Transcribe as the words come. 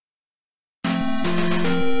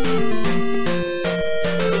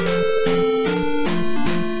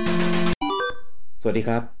วัสดี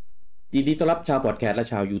ครับยินดีต้อนรับชาวพอดแคสต์และ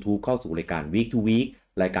ชาว YouTube เข้าสู่รายการ Week to Week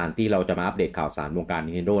รายการที่เราจะมาอัปเดตข่าวสารวงการ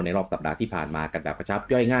Nintendo ในรอบสัปดาห์ที่ผ่านมากันแบบกระชับ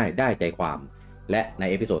ย่อยง่ายได้ใจความและใน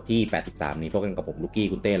เอพิโซดที่83นี้พบกันกับผมลูกี้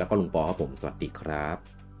คุณเต้แล้วก็ลุงปอครับผมสวัสดีครับ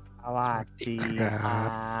สวัสดีค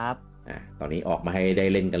รับตอนนี้ออกมาให้ได้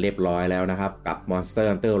เล่นกันเรียบร้อยแล้วนะครับกับ Monster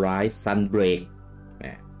Hunter Rise Sunbreak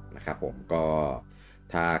นะครับผมก็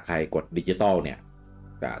ถ้าใครกดดิจิตอลเนี่ย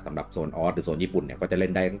สำหรับโซนออสหรือโซนญี่ปุ่นเนี่ยก็จะเล่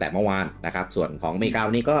นได้ตั้งแต่เมื่อวานนะครับส่วนของอเมริกา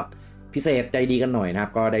วันนี้ก็พิเศษใจดีกันหน่อยนะครั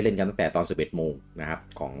บก็ได้เล่นกันตั้งแต่ตอน 11 โมงนะครับ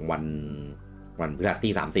ของวันพฤหัส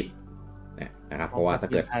ที่30นะครับเพราะว่าถ้า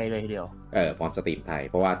เกิดไทยเลยทีเดียวพร้อมสตรีมไทย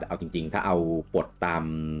เพราะว่าเอาจริงๆถ้าเอาปลดตาม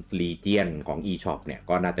Legion ของ eShop เนี่ย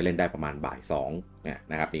ก็น่าจะเล่นได้ประมาณบ่าย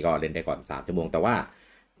2นะครับนี่ก็เล่นได้ก่อน3ชั่วโมงแต่ว่า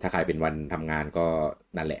ถ้าใครเป็นวันทำงานก็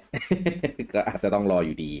นั่นแหละ ก็อาจจะต้องรออ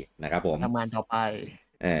ยู่ดีนะครับผมทำงานต่อไป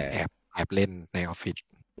แอบเล่นในออฟฟิศ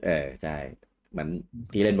ใช่มัน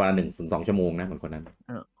พี่เล่นวันละ1-2 ชั่วโมงนะเหมือนคนนั้น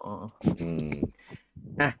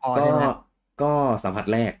ก็สัมผัส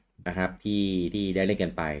แรกนะครับที่ได้เล่นกั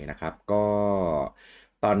นไปนะครับก็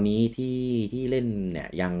ตอนนี้ที่เล่นเนี่ย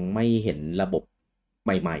ยังไม่เห็นระบบใ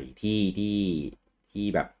หม่ๆที่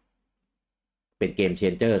แบบเป็นเกมเช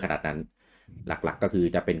นเจอร์ขนาดนั้นหลักๆก็คือ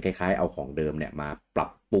จะเป็นคล้ายๆเอาของเดิมเนี่ยมาปรั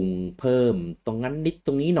บปรุงเพิ่มตรงนั้นนิดต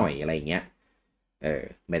รงนี้หน่อยอะไรเงี้ย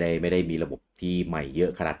ไม่ได้มีระบบที่ใหม่เยอ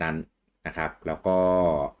ะขนาดนั้นนะครับแล้วก็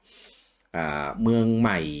เมืองให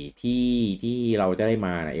ม่ที่เราจะได้ม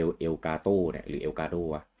าเอลกาโตเนี่ยหรือเอลกาโด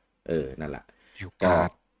วะนั่นแหละเอลกา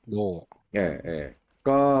โด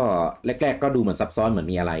ก็แรกๆก็ดูเหมือนซับซ้อนเหมือน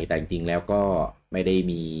มีอะไรแต่จริงๆแล้วก็ไม่ได้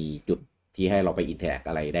มีจุดที่ให้เราไปอินเทอร์แอค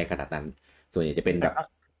อะไรได้ขนาดนั้นส่วนใหญ่จะเป็นแบบ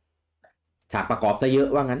ฉากประกอบซะเยอะ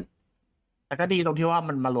ว่างั้นแต่ก็ดีตรงที่ว่า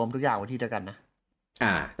มันมารวมทุกอย่างไว้ที่เดียวกันนะ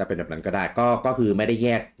ถ้าเป็นแบบนั้นก็ได้ก็คือไม่ได้แย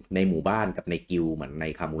กในหมู่บ้านกับในกิลด์เหมือนใน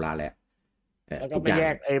คามูระแล้วก็ไม่แย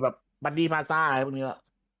กแบบบันดี้พาซ่าอะไรพวกนี้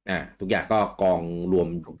ทุกอย่างก็กองรวม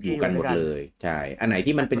อยู่กันหมดเลยใช่อันไหน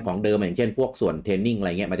ที่มันเป็นของเดิมอย่างเช่นพวกส่วนเทรนนิ่งอะไร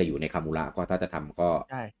เงี้ยมันจะอยู่ในคามูระก็ถ้าจะทำก็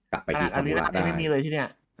กลับไปที่คามูระได้ไม่มีเลยที่เนี้ย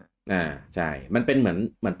ใช่มันเป็นเหมื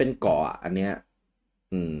อนเป็นเกาะอันเนี้ย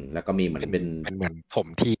แล้วก็มีเหมือนเป็นเหมือนถม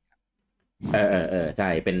ที่ใช่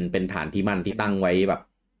เป็นฐานที่มั่นที่ตั้งไว้แบบ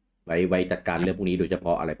ไว้จัดการเรื่องพวกนี้โดยเฉพ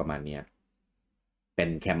าะอะไรประมาณเนี้ยเป็น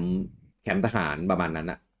แคมป์ทหารประมาณนั้น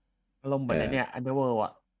อะอารมณ์เหมือนเนี่ยอันเดอร์เวิลด์อ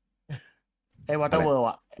ะวอเตอร์เวิลด์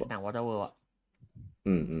อะหนังวอเตอร์เวิลด์อะ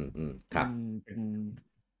ครับเป็น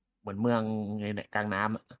เหมือนเมืองในกลางน้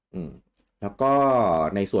ำแล้วก็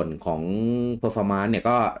ในส่วนของ performance เนี่ย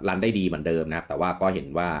ก็รันได้ดีเหมือนเดิมนะครับแต่ว่าก็เห็น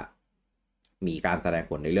ว่ามีการแสดง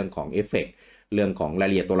ผลในเรื่องของเอฟเฟกต์เรื่องของราย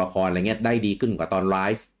ละเอียดตัวละครอะไรเงี้ยได้ดีขึ้นกว่าตอน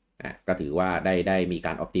Rise ก็ถือว่าได้มีก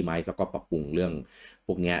าร optimize แล้วก็ปรับปรุงเรื่องพ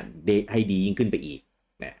วกเนี้ยให้ดียิ่งขึ้นไปอีก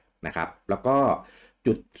นะครับแล้วก็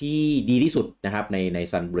จุดที่ดีที่สุดนะครับใน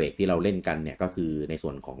Sunbreak ที่เราเล่นกันเนี่ยก็คือในส่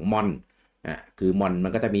วนของมอนคือมอนมั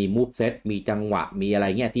นก็จะมี move set มีจังหวะมีอะไร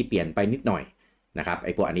เงี้ยที่เปลี่ยนไปนิดหน่อยนะครับไ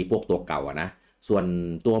อ้พวกอันนี้พวกตัวเก่านะส่วน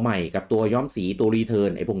ตัวใหม่กับตัวย้อมสีตัวรีเทิร์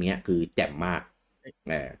นไอ้พวกเนี้ยคือแจ่มมาก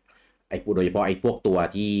ไอ้โดยเฉพาะไอ้พวกตัว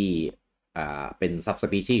ที่เป็นซับส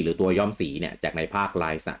ปีชีส์หรือตัวย้อมสีเนี่ยจากในภาคไล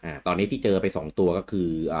ซ์ตอนนี้ที่เจอไป2ตัวก็คือ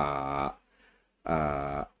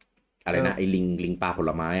อะไรนะไอ้ลิงปลาผ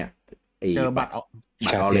ลไม้ไอ้บัตรอ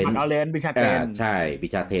อเรนบิชาเทนใช่บิ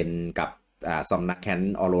ชาเทนกับซอมนักแคน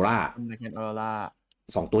ออโรรา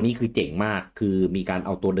2ตัวนี้คือเจ๋งมากคือมีการเอ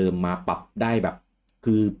าตัวเดิมมาปรับได้แบบ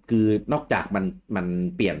คือนอกจากมัน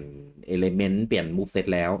เปลี่ยนเอลิเมนต์เปลี่ยนมูฟเซต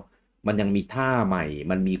แล้วมันยังมีท่าใหม่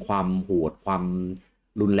มันมีความโหดความ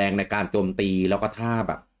รุนแรงในการโจมตีแล้วก็ท่าแ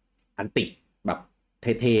บบอันติแบบ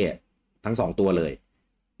เท่ๆทั้ง2ตัวเลย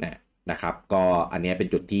นะครับก็อันนี้เป็น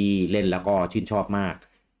จุดที่เล่นแล้วก็ชื่นชอบมาก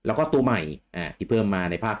แล้วก็ตัวใหม่ที่เพิ่มมา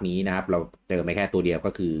ในภาคนี้นะครับเราเจอไม่แค่ตัวเดียว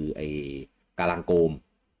ก็คือไอ้กาลังโกม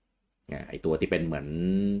ไอ้ตัวที่เป็นเหมือน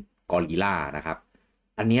กอริลล่านะครับ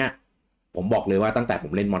อันเนี้ยผมบอกเลยว่าตั้งแต่ผ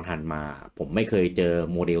มเล่นมอนฮันมาผมไม่เคยเจอ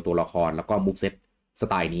โมเดลตัวละครแล้วก็มูฟเซตส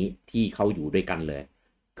ไตล์นี้ที่เขาอยู่ด้วยกันเลย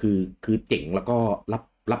คือเจ๋งแล้วก็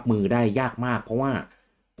รับมือได้ยากมากเพราะว่า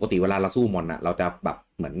ปกติเวลาเราสู้มอนเราจะแบบ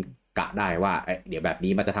เหมือนกะได้ว่าเดี๋ยวแบบ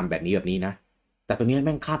นี้มันจะทำแบบนี้นะแต่ตัวนี้แ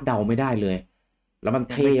ม่งคาดเดาไม่ได้เลยแล้วมัน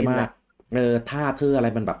เท่มากท่าอะไร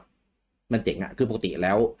มันแบบมันเจ๋งคือปกติแ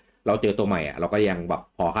ล้วเราเจอตัวใหม่เราก็ยังแบบ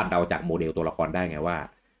พอคาดเดาจากโมเดลตัวละครได้ไงว่า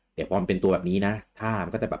เดี๋ยวพอมันเป็นตัวแบบนี้นะท่ามั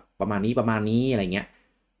นก็จะแบบประมาณนี้อะไรเงี้ย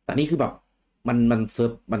แต่นี่คือแบบ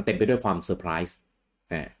มันเต็มไปด้วยความเซอร์ไพรส์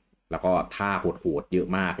แล้วก็ท่าโหดเยอะ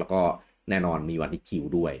มากแล้วก็แน่นอนมีวันที่คิว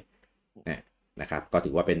ด้วยนะครับก็ถื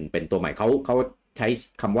อว่าเป็นตัวใหม่เขาใช้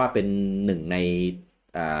คำว่าเป็นหนึ่งใน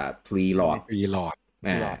3 Lord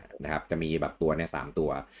นะครับจะมีแบบตัวเนี่ย3ตัว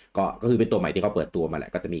ก็คือเป็นตัวใหม่ที่เขาเปิดตัวมาแหล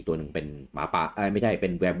ะก็จะมีตัวหนึ่งเป็นหมาป่าไม่ใช่เป็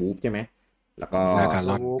นแวร์วูฟใช่ไหม แล้วก็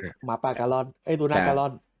หมาป่าการอนดูหน้าการอ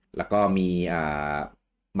นแล้วก็มี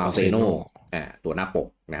มาเซโนตัวหน้าปก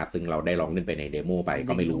นะครับซึ่งเราได้ลองเล่นไปในเดโมไป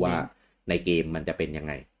ก็ไม่รู้ว่าในเกมมันจะเป็นยัง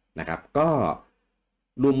ไงนะครับก็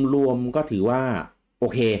รวมๆก็ถือว่าโอ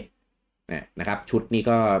เคนะครับชุดนี้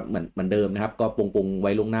ก็เหมือนเดิมนะครับก็ปงไ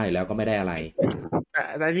ว้ลงหน้าอยู่แล้วก็ไม่ได้อะไร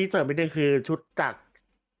แต่ที่เสริมไปนึงคือชุดจาก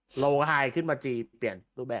โลไฮขึ้นมาจีเปลี่ยน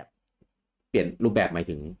รูปแบบหมาย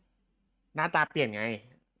ถึงหน้าตาเปลี่ยนไง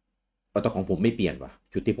แต่ของผมไม่เปลี่ยนว่ะ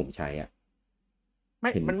ชุดที่ผมใช้อ่ะ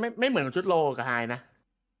มันไม่เหมือนชุดโลกับไฮนะ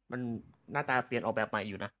มันหน้าตาเปลี่ยนออกแบบใหม่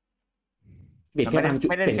อยู่นะเปลี่ยนแค่บางชุด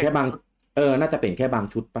เป็นแค่บางน่าจะเป็นแค่บาง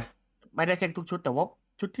ชุดปะไม่ได้เช็คทุกชุดแต่ว่า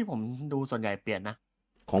ชุดที่ผมดูส่วนใหญ่เปลี่ยนนะ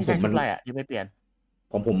ของผมมันอะไรอ่ะยังไม่เปลี่ยน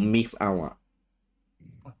ของผมมิกซ์เอาอ่ะ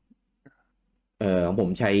ของผม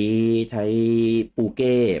ใช้ปูเ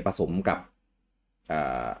ก้ผสมกับ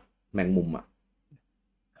แมงมุมอ่ะ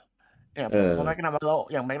เพราะแมกนามาโล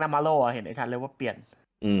อย่างแมกนามาโลเห็นไอ้ชัดเลยว่าเปลี่ยน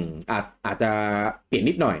อาจจะเปลี่ยน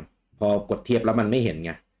นิดหน่อยพอกดเทียบแล้วมันไม่เห็นไ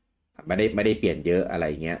งไม่ได้เปลี่ยนเยอะอะไร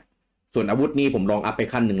เงี้ยส่วนอาวุธนี่ผมลองอัพไป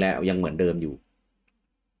ขั้นหนึ่งแล้วยังเหมือนเดิมอยู่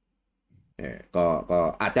ก็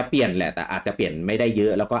อาจจะเปลี่ยนแหละแต่อาจจะเปลี่ยนไม่ได้เยอ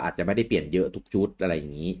ะแล้วก็อาจจะไม่ได้เปลี่ยนเยอะทุกชุดอะไรอย่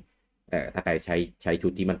างนี้ถ้าใครใช้ชุ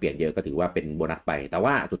ดที่มันเปลี่ยนเยอะก็ถือว่าเป็นโบนัสไปแต่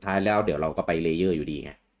ว่าสุดท้ายแล้วเดี๋ยวเราก็ไปเลเยอร์อยู่ดีไ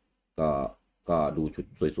งก็ดูชุด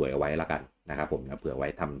สวยๆเอาไว้ละกันนะครับผมนะเผื่อไว้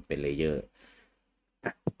ทำเป็นเลเยอร์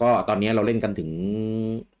ก็ตอนนี้เราเล่นกันถึง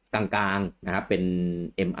กลางๆนะครับเป็น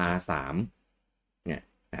MR3 เนี่ย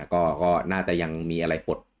ก็น่าจะยังมีอะไรป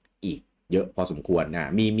ลดอีกเยอะพอสมควรน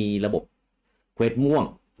ะมีระบบเควสม่วง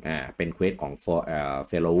เป็นเควสของ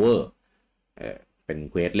follower เป็น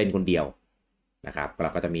เควสเล่นคนเดียวนะครับเรา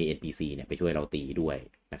ก็จะมี NPC เนี่ยไปช่วยเราตีด้วย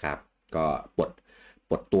นะครับก็ป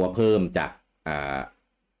ลดตัวเพิ่มจาก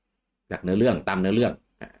เนื้อเรื่องตามเนื้อเรื่อง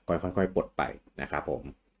ค่อยๆปลดไปนะครับผม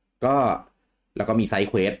ก็แล้วก็มีไซด์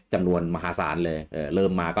เควสจำนวนมหาศาลเลยเริ่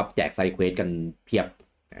มมาก็แจกไซด์เควสกันเพียบ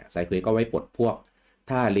ไซด์เควสก็ไว้ปลดพวก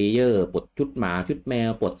ถ้าเลเยอร์ปลดชุดหมาชุดแมว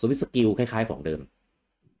ปลดสวิตสกิลคล้ายๆของเดิม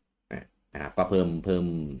นะครับก็เพิ่ม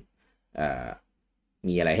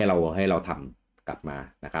มีอะไรให้เราทำกลับมา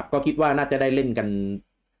นะครับก็คิดว่าน่าจะได้เล่นกัน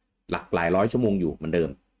หลายร้อยชั่วโมงอยู่เหมือนเดิม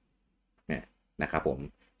นะครับผม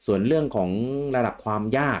ส่วนเรื่องของระดับความ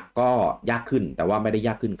ยากก็ยากขึ้นแต่ว่าไม่ได้ย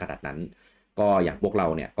ากขึ้นขนาดนั้นก็อย่างพวกเรา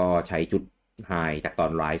เนี่ยก็ใช้จุดไฮจากตอ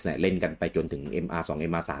น Rise เนี่ยเล่นกันไปจนถึง MR2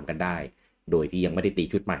 MR3 กันได้โดยที่ยังไม่ได้ตี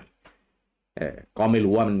ชุดใหม่ก็ไม่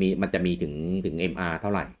รู้ว่ามันจะมีถึง MR เท่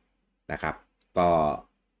าไหร่นะครับก็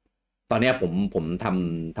ตอนนี้ผม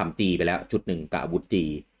ทำ G ไปแล้วชุดหนึ่งกับอาวุธ G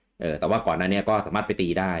แต่ว่าก่อนหน้านี้ก็สามารถไปตี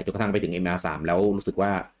ได้จนกระทั่งไปถึง MR3 แล้วรู้สึกว่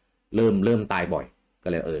าเริ่มตายบ่อยก็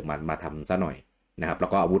เลยมาทำซะหน่อยนะครับแล้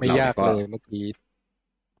วก็อาวุธเราก็เมื่อกี้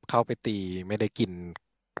เข้าไปตีไม่ได้กิน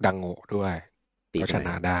ดังโง่ด้วยก็ชน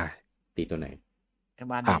ะได้ตีตัวไหน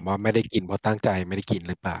ถามว่าไม่ได้กินเพราะตั้งใจไม่ได้กิน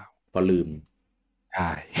หรือเปล่าเพราะลืมใช่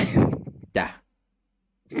จ้ะ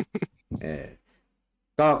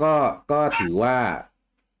ก็ถือว่า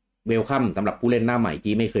เวลคัมสำหรับผู้เล่นหน้าใหม่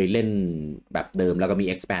ที่ไม่เคยเล่นแบบเดิมแล้วก็มี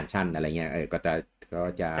expansion อะไรเงี้ยก็จะ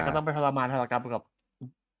แต่ก็ต้องไปทรมานทรกรรมกับ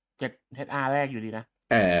7HR แรกอยู่ดีนะ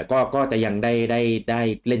ก็จะยังได้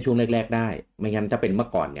เล่นช่วงแรกๆได้ไม่งั้นถ้าเป็นเมื่อ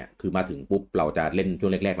ก่อนเนี่ยคือมาถึงปุ๊บเราจะเล่นช่ว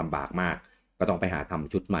งแรกๆลำบากมากก็ต้องไปหาท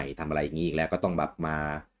ำชุดใหม่ทำอะไรอย่างนี้อีกแล้วก็ต้องแบบมา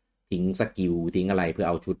ทิ้งสกิลทิ้งอะไรเพื่อ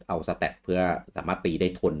เอาชุดเอาสแตทเพื่อสามารถตีได้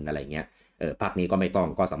ทนอะไรเงี้ยภาคนี้ก็ไม่ต้อง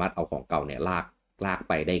ก็สามารถเอาของเก่าเนี่ยลาก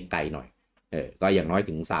ไปได้ไกลหน่อยก็อย่างน้อย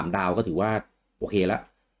ถึง3ดาวก็ถือว่าโอเคละ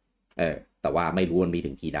แต่ว่าไม่รู้มันมี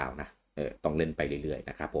ถึงกี่ดาวนะต้องเล่นไปเรื่อยๆ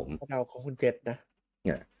นะครับผมดาวของคุณเจ็ดนะ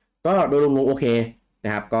ก็โดยรวมโอเคน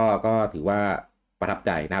ะครับก็ถือว่าประทับใ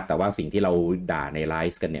จนะครับแต่ว่าสิ่งที่เราด่าในไล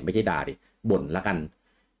ฟ์กันเนี่ยไม่ใช่ด่าดิบ่นละกัน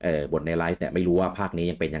บ่นในไลฟ์เนี่ยไม่รู้ว่าภาคนี้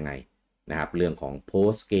ยังเป็นยังไงนะครับเรื่องของโพ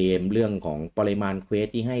สเกมเรื่องของปริมาณเควส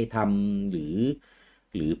ที่ให้ทำหรื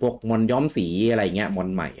อพวกมอนย้อมสีอะไรเงี้ยมอน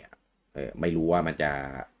ใหม่ไม่รู้ว่ามั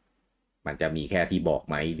นจะมีแค่ที่บอก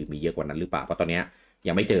ไหมหรือมีเยอะกว่านั้นหรือเปล่าเพราะตอนนี้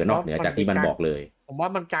ยังไม่เจอนอกเหนือจากที่มันบอกเลยผมว่า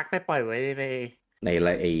มันกักได้ปล่อยไว้ใน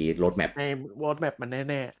ไอ้โรดแมปมัน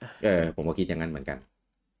แน่ผมก็คิดอย่างนั้นเหมือนกัน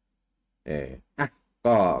อ่ะ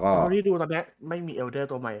ก็ที่ดูตอนนี้ไม่มีเอลเดอร์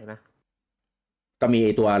ตัวใหม่นะก็มีไ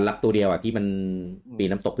อ้ตัวลับตัวเดียวที่มันปี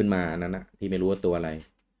น้ำตกขึ้นมานั่นนะที่ไม่รู้ว่าตัวอะไร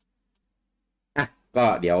อ่ะก็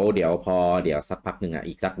เดี๋ยวพอสักพักหนึ่ง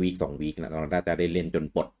อีกสักวีค2 วีคนะเราน่าจะได้เล่นจน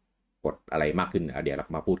ปลดอะไรมากขึ้นเดี๋ยวเรา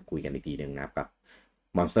มาพูดคุยกันอีกทีนึงนะครับกับ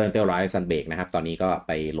Monster Hunter Rise Sunbreak นะครับตอนนี้ก็ไ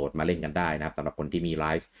ปโหลดมาเล่นกันได้นะครับสำหรับคนที่มี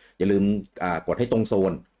Rise อย่าลืมกดให้ตรงโซ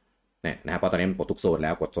นนะครับเพราะตอนนี้มันกดทุกโซนแล้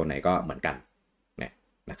วกดโซนไหนก็เหมือนกัน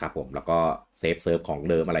นะครับผมแล้วก็เซฟเซิร์ฟของ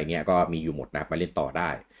เดิมอะไรเงี้ยก็มีอยู่หมดนะครับมาเล่นต่อได้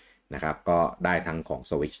นะครับก็ได้ทั้งของ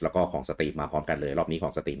Switch แล้วก็ของ Steam มาพร้อมกันเลยรอบนี้ขอ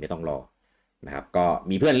ง Steam ไม่ต้องรอ นะครับก็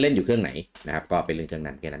มีเพื่อนเล่นอยู่เครื่องไหนนะครับก็เป็นเรื่องเครื่อง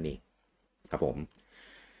นั้นแค่นั้นเองครับผม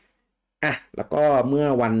แล้วก็เมื่อ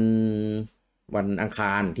วันอังค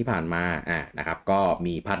ารที่ผ่านมานะครับก็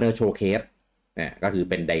มี Partner Showcase ก็คือ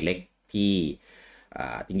เป็น Direct ที่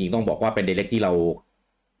จริงๆต้องบอกว่าเป็น Direct ที่เรา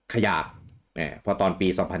ขยับพอตอนปี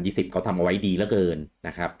2020เขาทำเอาไว้ดีเหลือเกินน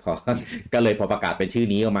ะครับก็เลยพอประกาศเป็นชื่อ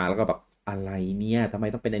นี้ออกมาแล้วก็แบบอะไรเนี่ยทำไม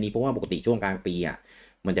ต้องเป็นอันนี้เพราะว่าปกติช่วงกลางปี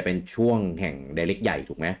มันจะเป็นช่วงแห่ง Direct ใหญ่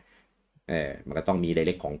ถูกไหมมันก็ต้องมี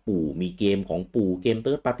Direct ของปู่มีเกมของปู่เกม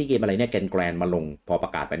Third Party เกมอะไรเนี่ยแกรนมาลงพอปร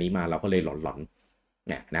ะกาศแบบนี้มาเราก็เลยหลอน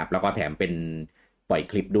ๆนะครับแล้วก็แถมเป็นปล่อย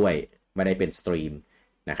คลิปด้วยไม่ได้เป็นสตรีม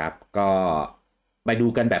นะครับก็ไปดู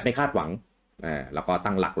กันแบบไม่คาดหวังแล้วก็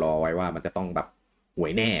ตั้งหลักรอไว้ว่ามันจะต้องแบบหว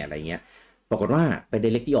ยแน่อะไรเงี้ยปรากฏว่าเป็น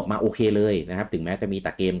Direct ที่ออกมาโอเคเลยนะครับถึงแม้จะมีแ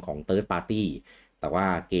ต่เกมของ Third Party แต่ว่า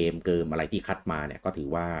เกมอะไรที่คัดมาเนี่ยก็ถือ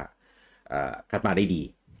ว่าคัดมาได้ดี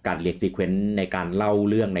การเรียงซีเควนซ์ในการเล่า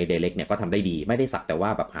เรื่องใน Direct เนี่ยก็ทำได้ดีไม่ได้สักแต่ว่า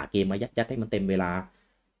แบบหาเกมมายัดให้มันเต็มเวลา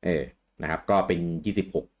นะครับก็เป็น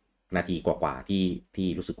26นาทีกว่าๆที่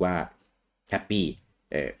รู้สึกว่าแฮปปี้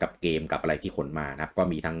กับเกมกับอะไรที่ขนมานะครับก็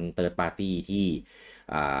มีทั้ง Third Party ที่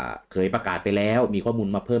เคยประกาศไปแล้วมีข้อมูล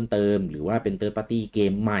มาเพิ่มเติมหรือว่าเป็น Third Party เก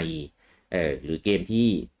มใหม่หรือเกมที่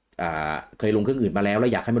เคยลงเครื่องอื่นมาแล้ว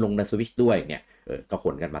อยากให้มันลงใน Switch ด้วยเนี่ยก็ข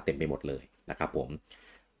นกันมาเต็มไปหมดเลยนะครับผม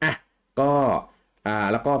ก็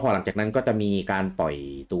แล้วก็พอหลังจากนั้นก็จะมีการปล่อย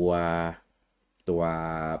ตัว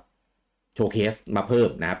โชว์เคสมาเพิ่ม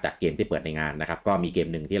นะครับจากเกมที่เปิดในงานนะครับก็มีเกม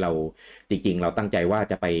หนึ่งที่เราจริงๆเราตั้งใจว่า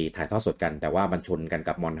จะไปถ่ายทอดสดกันแต่ว่ามันชนกัน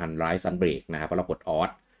กับ Monhan Rise Sunbreak นะครับเพราะเราปลดออส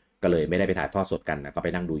ก็เลยไม่ได้ไปถ่ายทอดสดกันนะก็ไป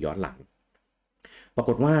นั่งดูย้อนหลังปราก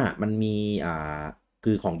ฏว่ามันมี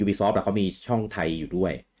คือของ Ubisoft เขามีช่องไทยอยู่ด้ว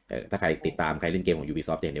ยถ้าใครติดตามใครเล่นเกมของ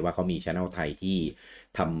Ubisoft จะเห็นได้ว่าเขามี Channel ไทยที่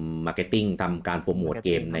ทำมาร์เก็ตติ้งทำการโปรโมทเก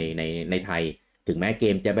มในไทยถึงแม้เก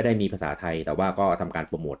มจะไม่ได้มีภาษาไทยแต่ว่าก็ทำการ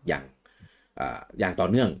โปรโมทอย่างต่อ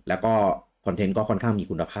เนื่องแล้วก็คอนเทนต์ก็ค่อนข้างมี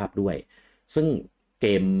คุณภาพด้วยซึ่งเก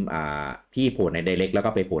มที่โผล่ใน Direct แล้ว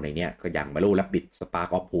ก็ไปโผล่ในเนี้ยก็อย่าง Mario Rabbids Spark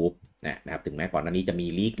of Hope นะครับถึงแม้ก่อนหน้านี้จะมี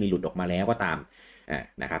ลีกมีหลุดออกมาแล้วก็ตาม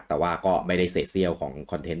นะครับแต่ว่าก็ไม่ได้เศษเสี้ยวของ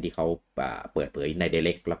คอนเทนต์ที่เขาเปิดเผยใน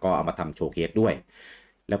Direct แล้วก็เอามาทำโชว์เคสด้วย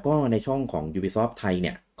แล้วก็ในช่องของ Ubisoft ไทยเ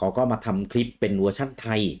นี่ยเขาก็มาทำคลิปเป็นเวอร์ชั่นไท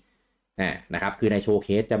ยนะครับคือในโชว์เค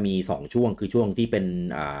สจะมี2ช่วงคือช่วงที่เป็น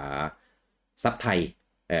ซับไทย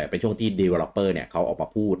เป็นช่วงที่ developer เนี่ยเขาออกมา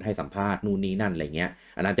พูดให้สัมภาษณ์นู่นนี่นั่นอะไรเงี้ย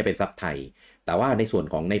อันนั้นจะเป็นซับไทยแต่ว่าในส่วน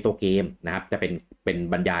ของในตัวเกมนะครับจะเป็น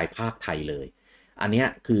บรรยายภาคไทยเลยอันนี้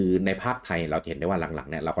คือในภาคไทยเราเห็นได้ว่าหลังๆ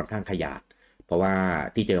เนี่ยเราค่อนข้างขยาดเพราะว่า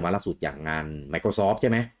ที่เจอมาล่าสุดอย่างงาน Microsoft ใช่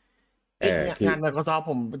ไหมคืองาน Microsoft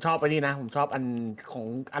ผมชอบไปนี่นะผมชอบอันของ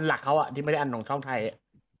อันหลักเขาอะที่ไม่ได้อันของช่องไทย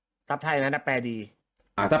ซับไทยนะแปลดี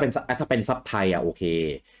ถ้าเป็นซับไทยโอเค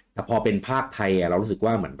แต่พอเป็นภาคไทยเรารู้สึก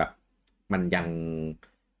ว่าเหมือนแบบมัน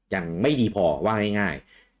ยังไม่ดีพอว่าง่าย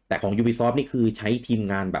ๆแต่ของ Ubisoft นี่คือใช้ทีม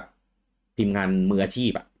งานแบบทีมงานมืออาชี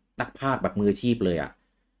พนักพากย์แบบมืออาชีพเลย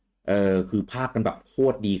คือพากย์กันแบบโค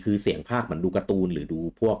ตรดีคือเสียงพากย์เหมือนดูการ์ตูนหรือดู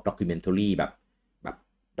พวกด็อกิเมนทารีแบบ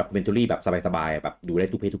ด็อกิเมนทารีแบบสบายๆแบบดูได้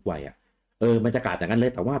ทุกเพศทุกวัยบรรยากาศอย่างนั้นเล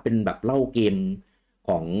ยแต่ว่าเป็นแบบเล่าเกมข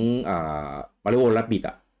องMario Rabbids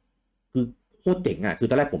คือโคตรเจ๋งคือ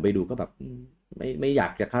ตอนแรกผมไปดูก็แบบไม่อยา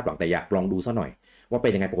กจะคาดหวังแต่อยากลองดูซะหน่อยว่าเป็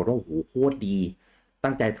นยังไงปรากฏว่าโอ้โหโคตรดี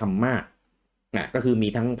ตั้งใจทำมากก็คือมี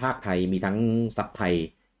ทั้งภาคไทยมีทั้งซับไทย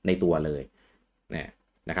ในตัวเลย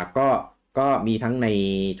นะครับก็มีทั้งใน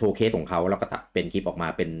โชว์เคสของเขาแล้วก็เป็นคลิปออกมา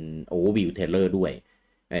เป็นโอเวอร์วิวเทเลอร์ด้วย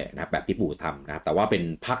นะครับแบบที่ปู่ทำนะครับแต่ว่าเป็น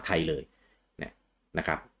ภาคไทยเลยนะค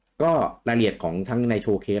รับก็รายละเอียดของทั้งในโช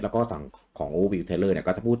ว์เคสแล้วก็ของโอเวอร์วิวเทเลอร์เนี่ย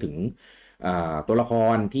ก็จะพูดถึงตัวละค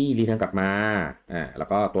รที่รีเทิร์นกลับมาแล้ว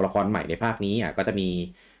ก็ตัวละครใหม่ในภาคนี้ก็จะ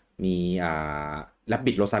มี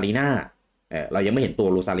Rabbids Rosalinaเรายังไม่เห็นตัว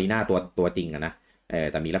โรซาลีนาตัวจริงนะ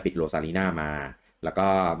แต่มีRabbids Rosalinaมาแล้วก็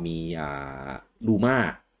มีลูม่า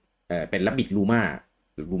เป็นRabbidsลูม่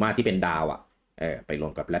าที่เป็นดาวไปรว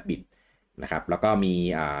มกับRabbidsนะครับแล้วก็มี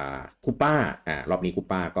คูป้ารอบนี้คู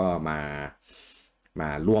ป้าก็มา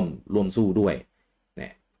ร่วมสู้ด้วย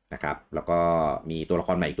นะครับแล้วก็มีตัวละค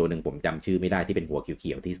รใหม่อีกตัวหนึ่งผมจำชื่อไม่ได้ที่เป็นหัวเ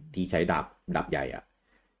ขียวๆที่ใช้ดาบใหญ่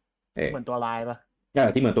เหมือนตัวลายปะ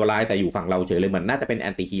ที่เหมือนตัวร้ายแต่อยู่ฝั่งเราเฉยเลยเหมือนน่าจะเป็นแอ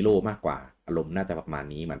นตี้ฮีโร่มากกว่าอารมณ์น่าจะประมาณ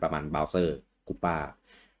นี้เหมือนประมาณบาวเซอร์คูป้า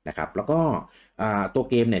นะครับแล้วก็ตัว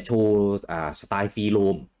เกมเนี่ยโชว์สไตล์ฟรีโร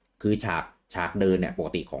มคือฉากเดินเนี่ยปก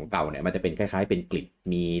ติของเก่าเนี่ยมันจะเป็นคล้ายๆเป็นกริด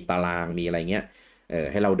มีตารางมีอะไรเงี้ย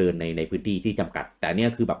ให้เราเดินในพื้นที่ที่จำกัดแต่เนี่ย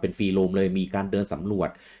คือแบบเป็นฟรีโรมเลยมีการเดินสำรวจ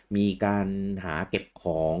มีการหาเก็บข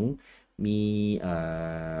องมี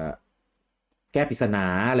แก้ปริศนา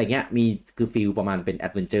อะไรเงี้ยมีคือฟีลประมาณเป็นแอ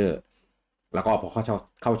ดเวนเจอร์แล้วก็พอเ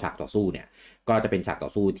ข้าฉากต่อสู้เนี่ยก็จะเป็นฉากต่อ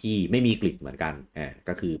สู้ที่ไม่มีกริดเหมือนกัน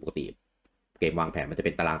ก็คือปกติ เกมวางแผนมันจะเ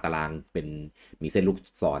ป็นตารางเป็นมีเส้นลูก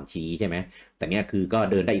ศรชี้ใช่ไหมแต่เนี้ยคือก็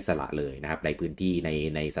เดินได้อิสระเลยนะครับในพื้นที่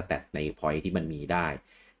ในสแตทในพอยท์ที่มันมีได้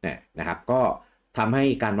นะครับก็ทำให้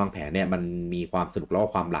การวางแผนเนี่ยมันมีความสนุกแล้วก็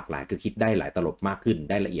ความหลากหลายคือคิดได้หลายตลบมากขึ้น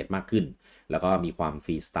ได้ละเอียดมากขึ้นแล้วก็มีความฟ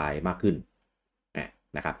รีสไตล์มากขึ้น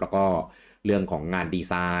นะครับแล้วก็เรื่องของงานดี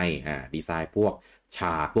ไซน์ดีไซน์พวกฉ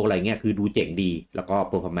ากพวกอะไรเงี้ยคือดูเจ๋งดีแล้วก็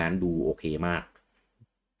เพอร์ฟอร์แมนซ์ดูโอเคมาก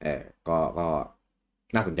ก็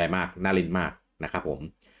น่าสนใจมากน่าเล่นมากนะครับผม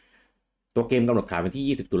ตัวเกมกำหนดขายวัน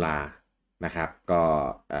ที่20ตุลานะครับก็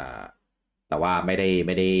แต่ว่าไม่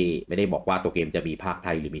ได้บอกว่าตัวเกมจะมีภาคไท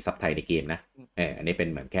ยหรือมีซับไทยในเกมนะอันนี้เป็น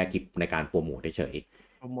เหมือนแค่คลิปในการโปรโมทเฉย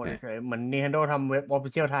ๆโปรโมทเฉยเหมือน Nintendo ทำเว็บ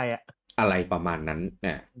Official ไทยอะไรประมาณนั้น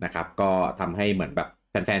นะครับก็ทำให้เหมือนแบบ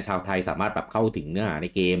แฟนๆชาวไทยสามารถแบบเข้าถึงเนื้อหาใน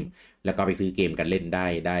เกมแล้วก็ไปซื้อเกมกันเล่นไ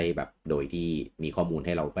ด้แบบโดยที่มีข้อมูลใ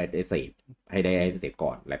ห้เราไปได้เสพให้ได้เสพก่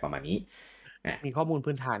อนอะไรประมาณนี้มีข้อมูล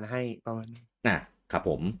พื้นฐานให้ประมาณนี้ครับ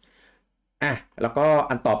ผมแล้วก็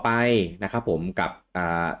อันต่อไปนะครับผมกับ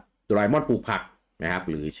โดราเอมอนปลูกผักนะครับ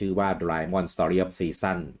หรือชื่อว่า Doraemon Story of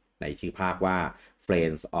Season ในชื่อภาคว่า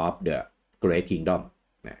Friends of the Great Kingdom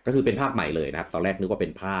ก็คือเป็นภาคใหม่เลยนะครับตอนแรกนึกว่าเป็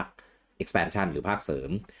นภาค expansion หรือภาคเสริม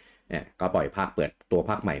ก็ปล่อยภาคเปิดตัว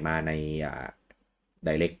ภาคใหม่มาใน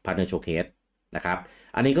Direct Partner Showcase นะครับ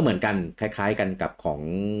อันนี้ก็เหมือนกันคล้ายๆกันกับของ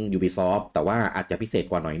Ubisoft แต่ว่าอาจจะพิเศษ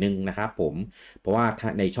กว่าหน่อยนึงนะครับผมเพราะว่า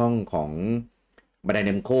ในช่องของBandai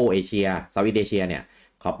Namco Asia Southeast Asia เนี่ย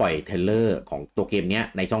เขาปล่อยเทรลเลอร์ของตัวเกมเนี้ย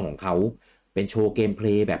ในช่องของเขาเป็นโชว์เกมเพล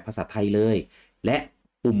ย์แบบภาษาไทยเลยและ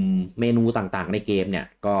ปุ่มเมนูต่างๆในเกมเนี่ย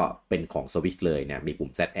ก็เป็นของ Switch เลยเนี่ยมีปุ่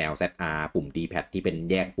ม ZL ZR ปุ่ม D-pad ที่เป็น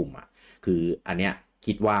แยกปุ่มคืออันเนี้ย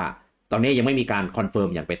คิดว่าตอนนี้ยังไม่มีการคอนเฟิร์ม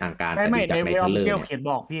อย่างเป็นทางการแต่ดูจากในเทรลเลอร์เนี่ยเขียน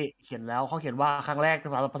บอกพี่เขียนแล้วเขาเขียนว่าครั้งแรก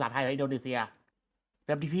ภาษาไทยในอินโดนีเซียแบ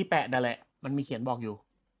บที่พี่แปะนั่นแหละมันมีเขียนบอกอยู่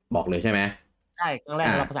บอกเลยใช่ไหมใช่ครั้งแรก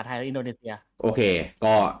ภาษาไทยในอินโดนีเซียโอเค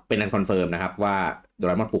ก็เป็นอันคอนเฟิร์มนะครับว่าโด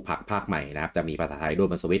ราเอมอนปลูกผักภาคใหม่นะครับจะมีภาษาไทยด้วย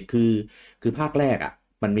บนสวิตช์คือภาคแรก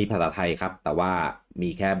มันมีภาษาไทยครับแต่ว่ามี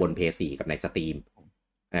แค่บน PS4 กับในสตรีม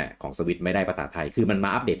ของสวิตช์ไม่ได้ภาษาไทยคือมันมา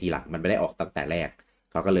อัปเดตทีหลังมันไม่ได้ออกตั้งแต่แรก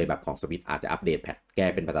เขาก็เลยแบบของสวิตช์อาจจะอัปเดตแพทแก้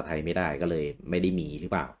เป็นภาษาไทยไม่ได้ก็เลยไม่ได้มีหรื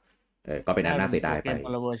อเปล่าก็เป็นอันน่าเสียดายไปเป็น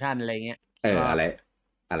เวอร์ชันอะไรเงี้ยอ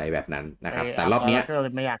ะไรแบบนั้นนะครับแต่รอบนี้ก็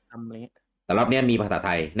ไม่อยากทำอะไรแต่รอบนี้มีภาษาไท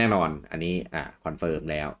ยแน่นอนอันนี้คอนเฟิร์ม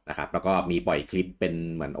แล้วนะครับแล้วก็มีปล่อยคลิปเป็น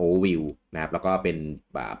เหมือนโอเวอร์วิวนะครับแล้วก็เป็น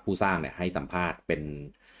ผู้สร้างเนี่ยให้สัมภาษณ์เป็น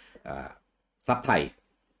ซับไทย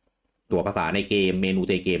ตัวภาษาในเกมเมนู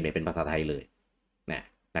ในเกมเนี่ยเป็นภาษาไทยเลย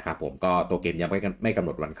นะครับผมก็ตัวเกมยังไม่กำห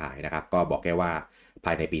นดวันขายนะครับก็บอกแค่ว่าภ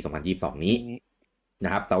ายในปี2022นี้น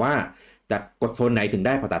ะครับแต่ว่าจะกดโซนไหนถึงไ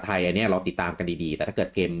ด้ภาษาไทยอันนี้เราติดตามกันดีๆแต่ถ้าเกิด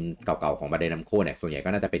เกมเก่าๆของBandai Namcoเนี่ยส่วนใหญ่ก็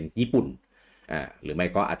น่าจะเป็นญี่ปุ่นหรือไม่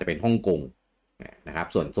ก็อาจจะเป็นฮ่องกงนะครับ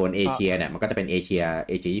ส่วนโซนเอเชียเนี่ยมันก็จะเป็นเอเชีย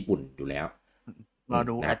ญี่ปุ่นอยู่แล้วเรา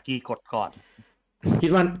ดูแอดกี้กดก่อนคิด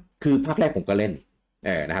ว่าคือภาคแรกผมก็เล่น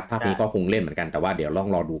นะครับภาคนี้ก็คงเล่นเหมือนกันแต่ว่าเดี๋ยวลอง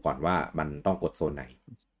รอดูก่อนว่ามันต้องกดโซนไหน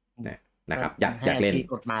นะครับอยากเล่น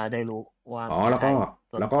กดมาได้รู้ว่าแล้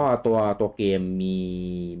วก็ตัวเกม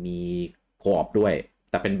มีโคออปด้วย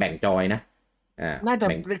แต่เป็นแบ่งจอยนะน่าจะ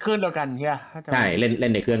เครื่องเดียวกันใช่เล่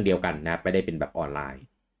นในเครื่องเดียวกันนะครับไม่ได้เป็นแบบออนไลน์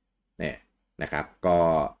เนี่ยนะครับก็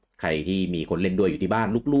ใครที่มีคนเล่นด้วยอยู่ที่บ้าน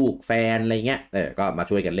ลูกๆแฟนอะไรเงี้ยก็มา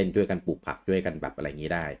ช่วยกันเล่นช่วยกันปลูกผักช่วยกันแบบอะไรอย่าง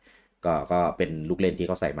นี้ได้ก็เป็นลูกเล่นที่เ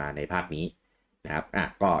ขาใส่มาในภาคนี้นะครับ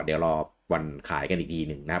ก็เดี๋ยวรอวันขายกันอีกที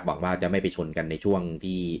หนึ่งนะครับหวังว่าจะไม่ไปชนกันในช่วง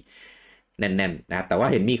ที่แน่นๆนะครับแต่ว่า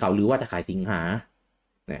เห็นมีข่าวลือว่าจะขายสิงหา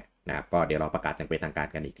นะครับก็เดี๋ยวเราประกาศอย่างเป็นทางการ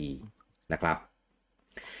กันอีกทีนะครับ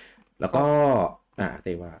แล้วก็เ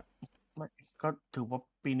ต้ว่าก็ถือว่า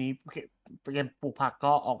ปีนี้เกมปลูกผัก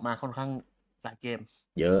ก็ออกมาค่อนข้างหลายเกม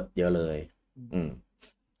เยอะเลย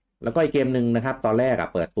แล้วก็อีกเกมหนึ่งนะครับตอนแรก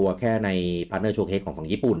เปิดตัวแค่ใน Partner Showcase ของฝั่ง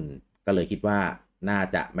ญี่ปุ่นก็เลยคิดว่าน่า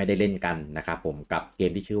จะไม่ได้เล่นกันนะครับผมกับเก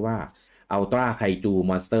มที่ชื่อว่า Ultra Kaiju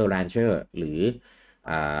Monster Rancher หรือ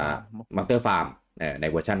Monster Farm ใน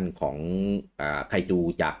เวอร์ชั่นของไคจู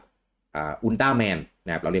จากอุลตร้าแมนน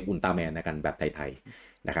ะครับเราเรียกอุลตร้าแมนนะกันแบบไทย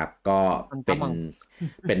ๆนะครับก็เ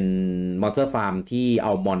ป็นมอนสเตอร์ฟาร์มที่เอ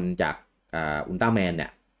ามอนจากอุลตร้าแมนเนี่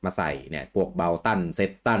ยมาใส่เนี่ยพวกเบลตันเซ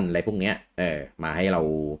ตตันอะไรพวกเนี้ยมาให้เร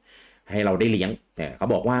าได้เลี้ยงเขา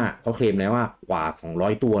บอกว่าเขาเคลมเลยว่ากว่า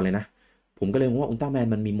200ตัวเลยนะผมก็เลยงงว่าอุลตร้าแมน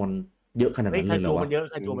มันมีมอนเยอะขนาดนั้นเลยเหรอวะเยอะ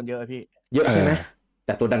ไคจูมันเยอะพี่เยอะใช่ไหมแ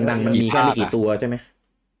ต่ตัวดังๆมันมีแค่ไม่กี่ตัวใช่ไหม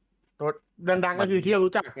ตัวดังๆก็คือที่เรา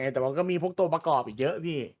รู้จักไงแต่ว่าก็มีพวกตัวประกอบอีกเยอะ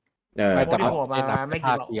พี่แต่พวกมาไม่ภ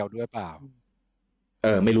าคเดียวด้วยเปล่า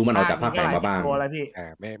ไม่รู้มันเอาจากภาคไหนมาบ้าง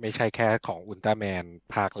ไม่ใช่แค่ของอุลตร้าแมน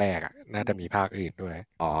ภาคแรกน่าจะมีภาคอื่นด้วย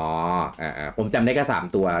ผมจำได้แค่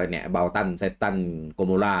3ตัวเนี่ยเบลตันเซตตันโกโ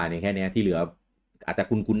มล่าเนี่ยแค่นี้ที่เหลือ อาจจะ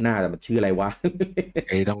คุ้นหน้าแต่มันชื่ออะไรวะ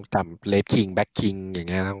ต้องจำเลดคิงแบ็คคิงอย่าง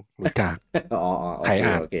เงี้ยต้องรู้จัก อ๋อใคร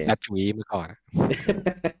อ่าน โอเค ดัตจุยเมื่อก่อน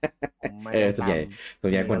ส่วนใ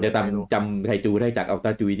หญ่คนจะจำไคจูได้จากอัลต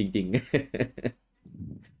าจุยจริงๆ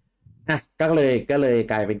อ่ะก็เลย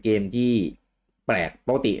กลายเป็นเกมที่แปลกป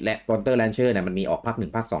กติและ Monster Rancher เนี่ยมันมีออกภาค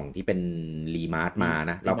1ภาค2ที่เป็นรีมาสมา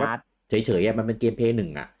นะเราก็เฉยๆมันเป็นเกมเพย์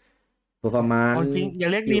1อ่ะประมาณจริงอย่า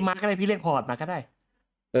เรียกรีมาสก็ได้พี่เรียกพอร์ตมาก็ได้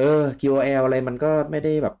QOL อะไรมันก็ไม่ไ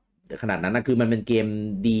ด้แบบขนาดนั้นนะคือมันเป็นเกม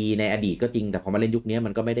ดีในอดีตก็จริงแต่พอมาเล่นยุคนี้มั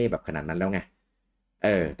นก็ไม่ได้แบบขนาดนั้นแล้วไง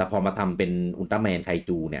แต่พอมาทำเป็นอุลตร้าแมนไค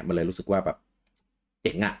จูเนี่ยมันเลยรู้สึกว่าแบบเ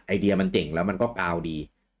จ๋งอะไอเดียมันเจ๋งแล้วมันก็กาวดี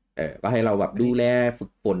ก็ให้เราแบบดูแลฝึ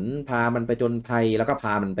กฝนพามันไปจนภัยแล้วก็พ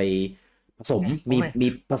ามันไปผสมมี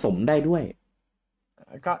ผสมได้ด้วย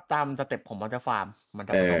ก็ตามสเต็ปของมันจะฟาร์มมันจ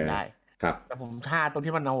ะผสมได้ครับแต่ผมท่าตรง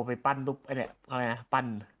ที่มันเอาไปปั้นรูปไอเนี่ยอะไรนะปั้น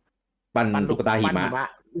ตุ๊กตาหิมะ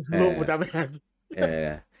ลูกอุลตร้าแมน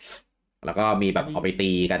แล้วก็มีแบบเอาไป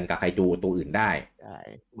ตีกันกับไคจูตัวอื่นได้ใช่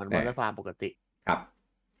เหมือนมันจะฟาร์มปกติครับ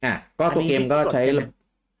ก็ตัวเกมก็ใช้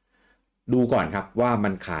ดูก่อนครับว่ามั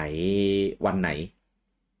นขายวันไหน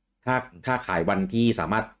ถ้าขายวันที่สา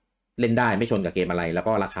มารถเล่นได้ไม่ชนกับเกมอะไรแล้ว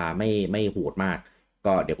ก็ราคาไม่โหดมาก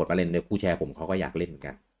ก็เดี๋ยวกดมาเล่นในคู่แชร์ผมเขาก็อยากเล่นเหมือน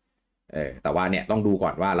กันแต่ว่าเนี่ยต้องดูก่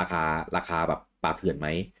อนว่าราคาแบบป่าเถื่อนไหม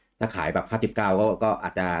ถ้าขายแบบ59ก็อา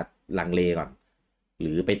จจะลังเลก่อนห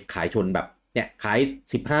รือไปขายชนแบบเนี่ยขาย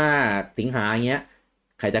15สิงหาเงี้ย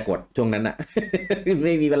ใครจะกดช่วงนั้นอ่ะ ไ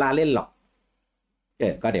ม่มีเวลาเล่นหรอก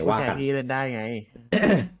ก็เดี๋ยวว่ากันที่เล่นได้ไง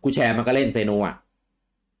กูแชร์มันก็เล่นเซโนอ่ะ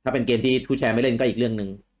ถ้าเป็นเกมที่กูแชร์ไม่เล่นก็อีกเรื่องนึง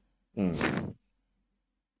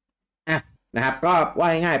นะครับก็ว่า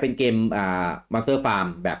ง่ายๆเป็นเกมMonster Farm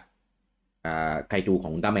แบบไคจูขอ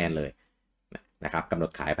งอุลตร้าแมนเลยนะครับกำหน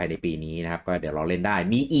ดขายภายในปีนี้นะครับก็เดี๋ยวเราเล่นได้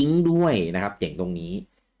มีอิงด้วยนะครับเจ๋งตรงนี้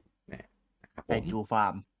นะครับไคจูฟา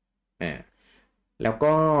ร์มแล้ว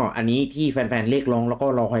ก็อันนี้ที่แฟนๆเรียกร้องแล้วก็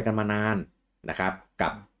รอคอยกันมานานนะครับกั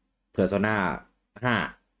บ Persona 5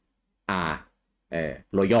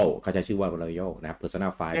 Royal เขาจะชื่อว่า Royal นะครับ Persona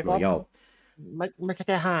 5 Royal ไม่ใช่แ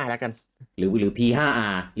ค่5แล้วกันหรือ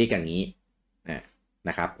P5R เรียกอย่างนี้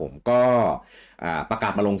นะครับผมก็ประกา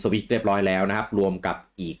ศมาลงสวิตช์เรียบร้อยแล้วนะครับรวมกับ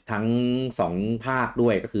อีกทั้ง2ภาคด้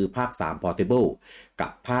วยก็คือภาค3 Portable กั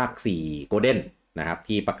บภาค4 Golden นะครับ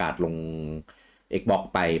ที่ประกาศลง Xbox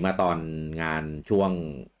ไปเมื่อตอนงานช่ว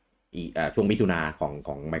งมิถุนาข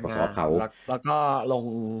อง Microsoft เขาแล้วก็ลง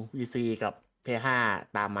PC กับ PS5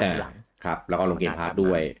 ตามมาหลังครับแล้วก็ลงเกมพาร์ท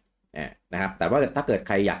ด้วยนะครับแต่ว่าถ้าเกิดใ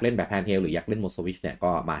ครอยากเล่นแบบแพนเทลหรืออยากเล่นโมสวิชเนี่ย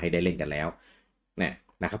ก็มาให้ได้เล่นกันแล้วเนี่ย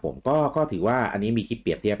นะครับผมก็ถือว่าอันนี้มีคลิปเป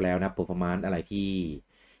รียบเทียบแล้วนะ performance อะไร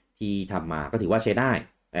ที่ทำมาก็ถือว่าใช้ได้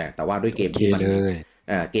แต่ว่าด้วยเกมที่มัน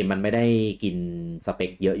เกมมันไม่ได้กินสเป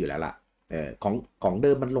คเยอะอยู่แล้วล่ะของเ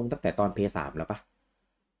ดิมมันลงตั้งแต่ตอน PS3 แล้วปะ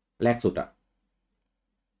แรกสุดอะ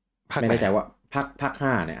ไม่แน่ใจว่าภาค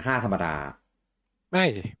5เนี่ย5ธรรมดาไม่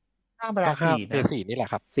ธรรมดา4นี่แหล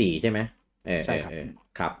ะครับ4ใช่ไหมใช่ครับ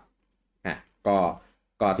ครับ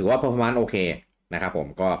ก็ถือว่า performance โอเคนะครับผม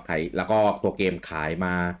ก็ใครแล้วก็ตัวเกมขายม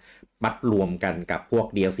ามัดรวมกันกับพวก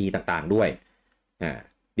DLC ต่างๆด้วย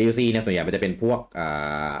DLC เนี่ยส่วนใหญ่มันจะเป็นพวก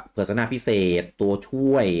persona พิเศษตัวช่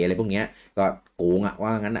วยอะไรพวกเนี้ยก็โกงอะว่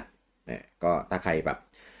างั้นอะก็ถ้าใครแบบ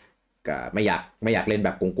ก็ไม่อยากเล่นแบ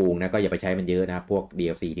บโกงๆนะก็อย่าไปใช้มันเยอะนะครับพวก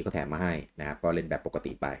DLC ที่เขาแถมมาให้นะครับก็เล่นแบบปก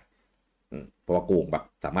ติไปเพราะว่าโกงแบบ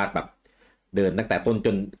สามารถแบบเดินตั้งแต่ต้นจ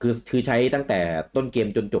นคือใช้ตั้งแต่ต้นเกม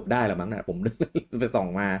จนจบได้แล้วมั้งนะผมไปส่อง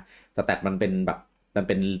มาสแตทมันเป็นแบบมันเ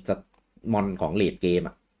ป็นมอนของเลดเกม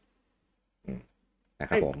อ่ะนะ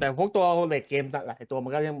ครับผมแต่พวกตัวเลดเกมหลายตัวมั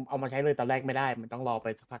นก็ยังเอามาใช้เลยตอนแรกไม่ได้มันต้องรอไป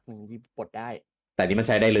สักพักหนึ่งที่ปลดได้แต่นี่มันใ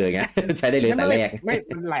ช้ได้เลยไงใช้ได้เลยแต่แรกไม่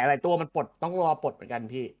มันหลายตัวมันปลดต้องรอปลดเหมือนกัน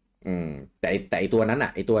พี่แต่ไอตัวนั้นอ่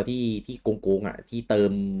ะไอตัวที่โกงอ่ะที่เติ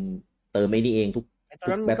มไอ้นี่เองทุกตอน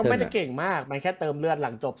นั้นมันก็ไม่ได้เก่งมากมันแค่เติมเลือดห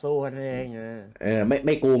ลังจบสู้นั่นเองไ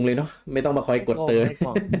ม่โกงเลยเนาะไม่ต้องมาคอยกดเติม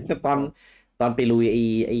ตอนไปลุย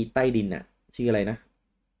ไอใต้ดินอ่ะชื่ออะไรนะ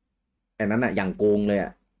ไอ้นั้นอ่ะอย่างโกงเลยอ่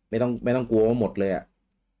ะไม่ต้องกลัวว่าหมดเลยอ่ะ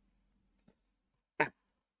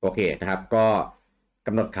โอเคนะครับก็ก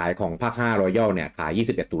ำหนดขายของภาค5 Royal เนี่ยขาย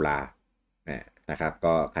21ตุลานะครับ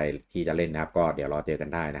ก็ใครที่จะเล่นนะครับก็เดี๋ยวรอเจอกัน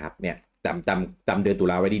ได้นะครับเนี่ยจำเดือนตุ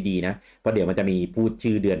ลาไว้ดีๆนะเพราะเดี๋ยวมันจะมีพูด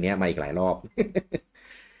ชื่อเดือนนี้มาอีกหลายรอบ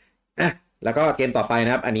แล้วก็เกมต่อไปน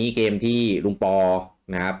ะครับอันนี้เกมที่ลุงปอ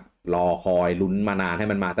นะครับรอคอยลุ้นมานานให้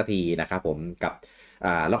มันมาสักทีนะครับผมกับ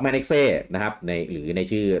Lockman X-E นะครับหรือใน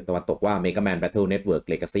ชื่อตะวันตกว่า Mega Man Battle Network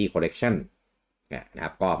Legacy Collection นะค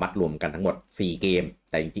รับก็มัดรวมกันทั้งหมด4เกม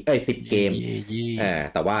แต่จริงๆ10เกม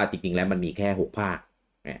แต่ว่าจริงๆแล้วมันมีแค่6ภาค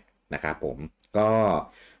นะครับผมก็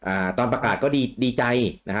ตอนประกาศก็ดีใจ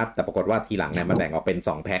นะครับแต่ปรากฏว่าทีหลังเนี่ยมันแบ่งออกเป็น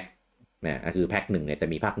2แพ็ค เนี่ยก็คือแพ็ค1เนี่ยจะ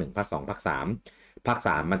มีภาค1ภาค2ภาค3ภาค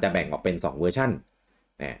3มันจะแบ่งออกเป็น2เวอร์ชัน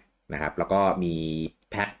เนี่ยนะครับแล้วก็มี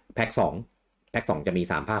แพ็ค2จะมี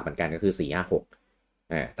3ภาคเหมือนกันก็คือ4 5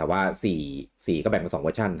 6แต่ว่า4ก็แบ่งเป็น2เว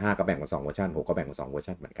อร์ชัน5ก็แบ่งเป็น2เวอร์ชัน6ก็แบ่งเป็น2เวอร์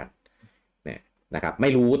ชันเหมือนกันเนี่ยนะครับไม่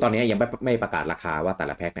รู้ตอนนี้ยังไม่ประกาศราคาว่าแต่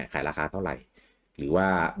ละแพ็คเนี่ยขายราคาเท่าไหร่หรือว่า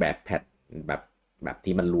แบบแพทแบบ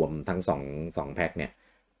ที่มันรวมทั้ง2แพ็คเนี่ย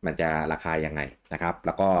มันจะราคายังไงนะครับแ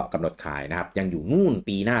ล้วก็กำหนดขายนะครับยังอยู่นู่น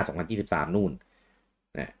ปีหน้า2023นู่น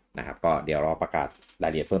นะครับก็เดี๋ยวรอประกาศราย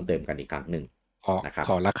ละเอียดเพิ่มเติมกันอีกครั้งหนึ่งนะครับ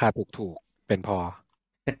ขอราคาถูกๆเป็นพอ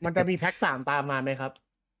มันจะมีแพ็ค3ตามมาไหมครับ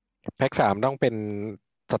แพ็ค3ต้องเป็น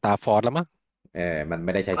สตาร์ฟอร์สแล้วมั้งมันไ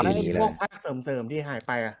ม่ได้ใช้ชื่อนี้เลยพวกภาคเสริมที่หายไ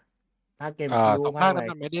ปอะภาคเกมคิวภาคนั้น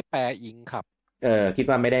มันไม่ได้แปลอิงครับคิด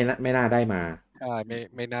ว่าไม่น่าได้มาใช่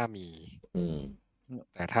ไม่น่ามีม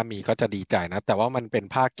แต่ถ้ามีก็จะดีใจนะแต่ว่ามันเป็น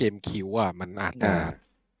ภาคเกมคิวมันอาจจะ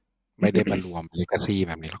ไม่ได้มารวมเลกาซี่แ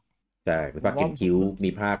บบนี้หรอกใช่เป็นภาคเกมคิวมี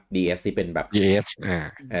ภาค DS ที่เป็นแบบ DS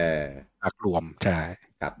ภาครวมใช่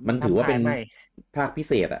ครับมันถือว่าเป็นภาคพิเ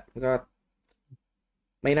ศษก็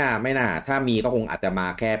ไม่น่าถ้ามีก็คงอาจจะมา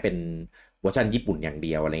แค่เป็นเวอร์ชันญี่ปุ่นอย่างเ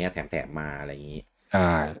ดียวอะไรเงี้ยแถมมาอะไรอย่างงี้ใ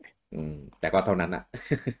ช่แต่ก็เท่านั้น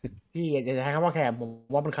พี่อยากจะใช้คำว่าแถมผม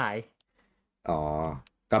ว่ามันขายอ๋อ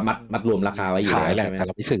ก็มัดรวมราคาไว้อยู่แล้วแหละแต่เ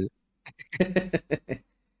ราไม่ซื้อ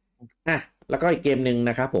แล้วก็อีกเกมหนึ่ง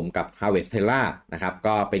นะครับผมกับ Harvestella นะครับ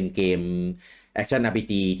ก็เป็นเกม Action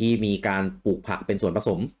RPG ที่มีการปลูกผักเป็นส่วนผส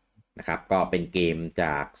มนะครับก็เป็นเกมจ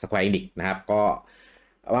าก Square Enix นะครับก็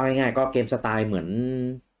ว่าง่ายๆก็เกมสไตล์เหมือน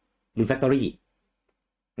Rune Factory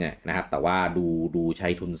เนี่ยนะครับแต่ว่าดูใช้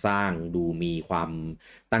ทุนสร้างดูมีความ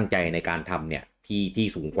ตั้งใจในการทำเนี่ยที่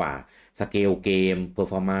สูงกว่าสเกลเกมเพอร์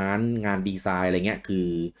ฟอร์มานซ์งานดีไซน์อะไรเงี้ยคือ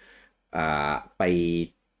ไป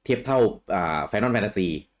เทียบเท่าFinal Fantasy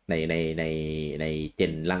ในเจ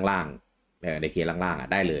นล่างๆในเทียร์ล่าง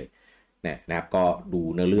ๆได้เลยเนี่ยนะครับก็ดู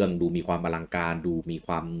เนื้อเรื่องดูมีความอลังการดูมีค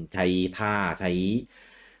วามใช้ท่าใช้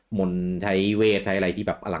มนใช้เวทใช้อะไรที่แ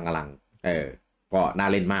บบอลังก็น่า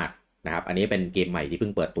เล่นมากนะครับอันนี้เป็นเกมใหม่ที่เพิ่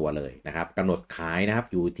งเปิดตัวเลยนะครับกำหนดขายนะครับ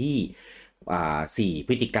อยู่ที่4 พ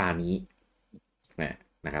ฤศจิกายนนี้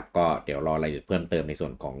นะครับก็เดี๋ยวรอรายละเอียดเพิ่มเติมในส่ว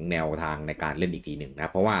นของแนวทางในการเล่นอีกทีหนึ่งน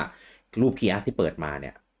ะเพราะว่ารูปคีย์อาร์ตที่เปิดมาเ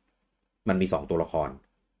นี่ยมันมี2ตัวละคร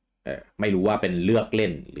ไม่รู้ว่าเป็นเลือกเล่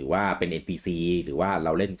นหรือว่าเป็น NPC หรือว่าเร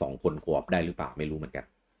าเล่น2คนโคออปได้หรือเปล่าไม่รู้เหมือนกัน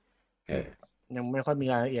ยังไม่ค่อยมี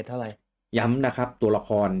รายละเอียดเท่าไหร่ย้ำนะครับตัวละค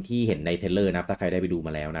รที่เห็นในเทรลเลอร์นะครับถ้าใครได้ไปดูม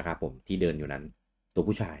าแล้วนะครับผมที่เดินอยู่นั้นตัว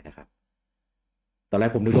ผู้ชายนะครับตอนแร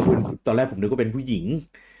กผมนึกว่าเป็นผู้หญิง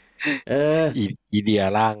อีเดีย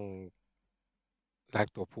ร่าง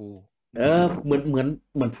ตัวผู้เหมื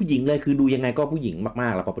อนผู้หญิงเลยคือดูยังไงก็ผู้หญิงมา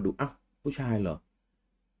กๆแล้วพอไปดูอ้าวผู้ชายเหรอ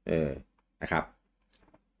นะครับ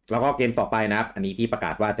แล้วก็เกมต่อไปนะครับอันนี้ที่ประก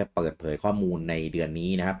าศว่าจะเปิดเผยข้อมูลในเดือนนี้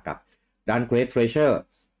นะครับกับ Dun Great Treasure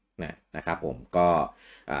นะครับผมก็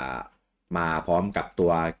มาพร้อมกับตั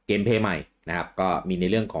วเกมเพลย์ใหม่นะครับก็มีใน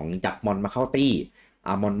เรื่องของจับมอนมาเข้าตี้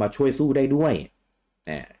มอนมาช่วยสู้ได้ด้วย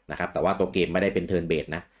นะครับแต่ว่าตัวเกมไม่ได้เป็นเทิร์นเบส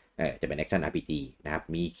นะจะเป็น Action RPG นะครับ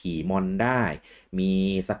มีขี่มอนได้มี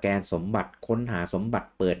สแกนสมบัติค้นหาสมบัติ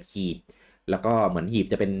เปิดหีบแล้วก็เหมือนหีบ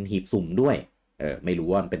จะเป็นหีบสุ่มด้วยไม่รู้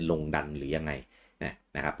ว่ามันเป็นลงดันหรือยังไง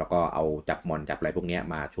นะครับแล้วก็เอาจับมอนจับอะไรพวกนี้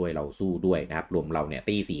มาช่วยเราสู้ด้วยนะครับรวมเราเนี่ย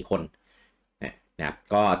ตี4 คนนะครับ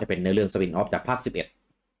ก็จะเป็นในเรื่องสปินออฟจากภาค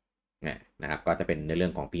11นะครับก็จะเป็นในเรื่อ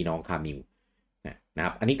งของพี่น้องคามิลนะค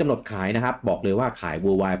รับอันนี้กำหนดขายนะครับบอกเลยว่าขาย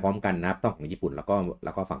worldwide พร้อมกันนะครับต้องของญี่ปุ่นแล้ว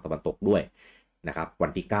ก็ฝั่งตะวันตกด้วยนะครับวั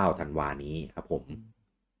นที่9 ธันวานี้ครับผม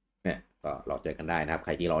ก็รอเจอกันได้นะครับใค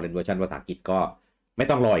รที่รอเล่นเวอร์ชันภาษาอังกฤษก็ไม่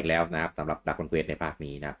ต้องรออีกแล้วนะครับสำหรับดักคอนเควสในภาค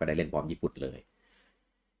นี้นะครับก็ได้เล่นพร้อมญี่ปุ่นเลย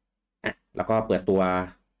แล้วก็เปิดตัว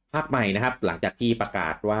ภาคใหม่นะครับหลังจากที่ประกา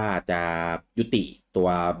ศว่าจะยุติตัว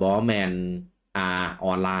Bomberman R อ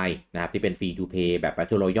อนไลน์นะครับที่เป็น Free to Play แบบ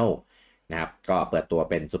Battle Royale นะครับก็เปิดตัว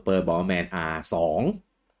เป็น Super Bomberman R2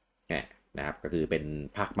 นะครับก็คือเป็น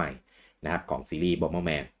ภาคใหม่นะครับของซีรีส์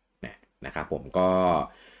Bomberman นะครับผมก็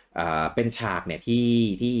เป็นฉากเนี่ย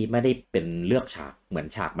ที่ไม่ได้เป็นเลือกฉากเหมือน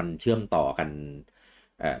ฉากมันเชื่อมต่อกัน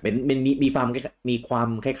เป็นมีความ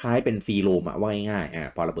คล้ายๆเป็นฟรีโรมว่าง่าย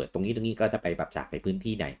ๆพอระเบิดตรงนี้ก็จะไปแบบฉากในพื้น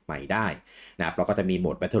ที่ใหม่ได้นะครับแล้วก็จะมีโหม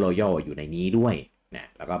ด Battle Royale อยู่ในนี้ด้วยนะ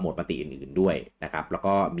แล้วก็โหมดปฏิอื่นๆด้วยนะครับแล้ว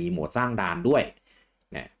ก็มีโหมดสร้างด่านด้วย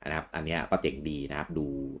นะครับอันนี้ก็เจ๋งดีนะครับดู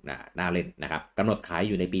น่าเล่นนะครับกำหนดขายอ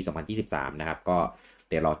ยู่ในปี2023นะครับก็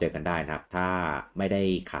เดี๋ยวรอเจอกันได้นะครับถ้าไม่ได้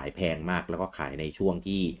ขายแพงมากแล้วก็ขายในช่วง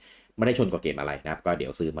ที่ไม่ได้ชนกับเกมอะไรนะครับก็เดี๋ย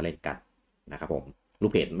วซื้อมาเล่นกันนะครับผมลู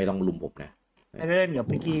กเพจไม่ต้องลุมผมนะไม่ได้เล่นกับ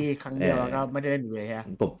พี่กี้ครั้งเดียวแล้วก็ไม่ได้เล่นเลยฮะ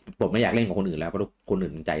ผมไม่อยากเล่นกับคนอื่นแล้วเพราะคน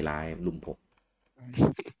อื่นใจร้ายลุมผม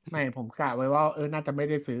ไม่ผมกะไว้ว่าน่าจะไม่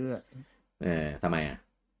ได้ซื้อทำไม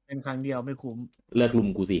เป็นครั้งเดียวไม่คุ้มเลิกลุม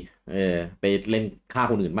กูสิไปเล่นฆ่า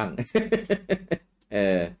คนอื่นบ้าง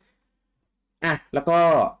แล้วก็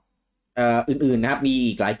อื่นๆนะครับมี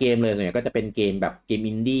อีกหลายเกมเลยส่วนใหญ่ก็จะเป็นเกมแบบเกม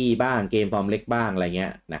อินดี้บ้างเกมฟอร์มเล็กบ้างอะไรเงี้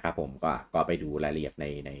ยนะครับผมก็ไปดูรายละเอียด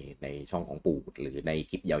ในช่องของปู่หรือใน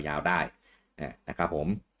คลิปยาวๆได้นะครับผม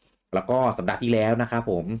แล้วก็สัปดาห์ที่แล้วนะครับ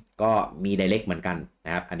ผมก็มีไดเรกเหมือนกันน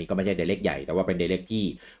ะครับอันนี้ก็ไม่ใช่ไดเรกใหญ่แต่ว่าเป็นไดเรกที่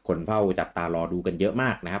คนเฝ้าจับตารอดูกันเยอะม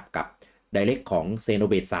ากนะครับกับไดเรกของ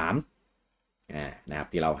Xenoblade 3นะครับ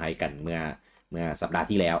ที่เราให้กันเมื่อสัปดาห์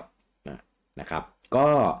ที่แล้วนะครับก็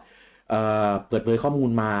เปิดเผยข้อมู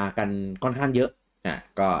ลมากันค่อนข้างเยอะ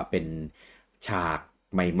ก็เป็นฉาก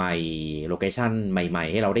ใหม่ๆโลเคชั่นใหม่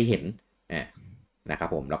ๆให้เราได้เห็นนะครับ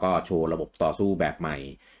ผมแล้วก็โชว์ระบบต่อสู้แบบใหม่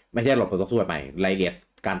ไม่ใช่ระบบต่อสู้แบบใหม่รายละเอียด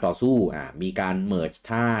การต่อสู้มีการเมิร์จ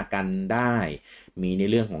ท่ากันได้มีใน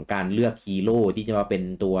เรื่องของการเลือกฮีโร่ที่จะมาเป็น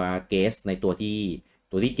ตัวเกสในตัวที่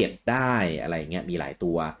7ได้อะไรเงี้ยมีหลาย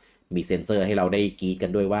ตัวมีเซ็นเซอร์ให้เราได้กรีดกั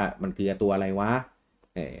นด้วยว่ามันคือตัวอะไรวะ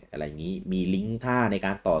อะไรอย่างนี้มีลิงก์ท่าในก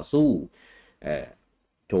ารต่อสู้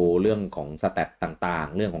โชว์เรื่องของสแตทต่าง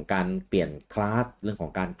ๆเรื่องของการเปลี่ยนคลาสเรื่องขอ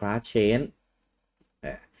งการคลาสเชน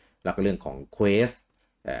แล้วก็เรื่องของเควส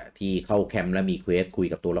ที่เข้าแคมป์แล้วมีเควสคุย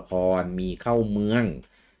กับตัวละครมีเข้าเมือง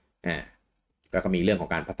แล้วก็มีเรื่องของ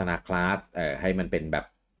การพัฒนาคลาสให้มันเป็นแบบ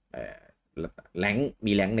แรง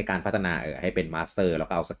มีแรงในการพัฒนาให้เป็นมาสเตอร์แล้ว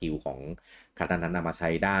ก็เอาสกิลของคาตานั้นมาใช้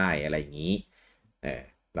ได้อะไรอย่างนี้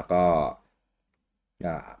แล้วก็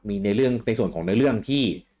มีในส่วนของในเรื่องที่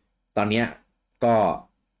ตอนนี้ก็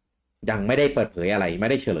ยังไม่ได้เปิดเผยอะไรไม่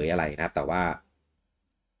ได้เฉลยอะไรนะครับแต่ว่า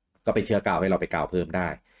ก็เป็นเชื้อกาวให้เราไปกาวเพิ่มได้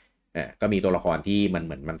ก็มีตัวละครที่มันเห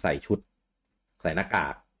มือนมันใส่ชุดใส่หน้ากา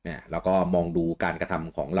กแล้วก็มองดูการกระท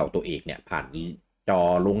ำของเหล่าตัวเอกเนี่ยผ่านจอ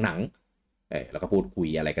โรงหนังแล้วก็พูดคุย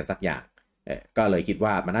อะไรกันสักอย่างก็เลยคิด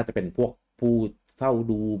ว่ามันน่าจะเป็นพวกผู้เฝ้า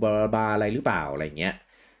ดูบาอะไรหรือเปล่าอะไรเงี้ย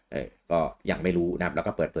ก็ยังไม่รู้นะครับแล้ว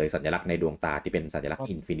ก็เปิดเผยสัญลักษณ์ในดวงตาที่เป็นสัญลักษณ์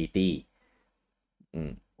อินฟินิตี้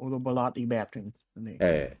โอโรบอลอดอีกแบบถึง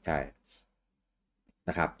ใช่น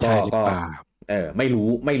ะครับก็ไม่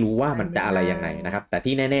รู้ว่ามันจะอะไรยังไงนะครับแต่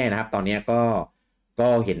ที่แน่ๆนะครับตอนนี้ก็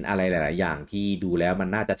เห็นอะไรหลายๆอย่างที่ดูแล้วมัน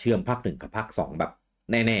น่าจะเชื่อมภาค1กับภาค2แบบ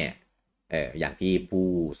แน่ๆอย่างที่ผู้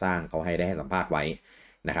สร้างเขาได้ให้สัมภาษณ์ไว้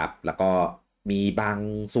นะครับแล้วก็มีบาง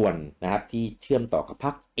ส่วนนะครับที่เชื่อมต่อกับภ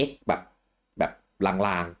าค X แบบล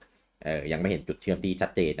างๆยังไม่เห็นจุดเชื่อมที่ชั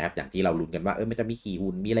ดเจนนะครับอย่างที่เราลุ้นกันว่ามันจะมีขี่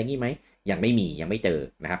หุ่นมีอะไรงี้ไหมยังไม่เจอ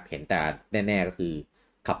นะครับเห็นแต่แน่ๆก็คือ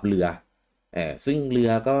ขับเรือซึ่งเรื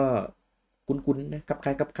อก็คุ้นๆนะกับคล้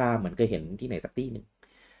ายกับคาเหมือนเคยเห็นที่ไหนสักที่หนึ่ง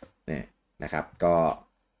นะครับก็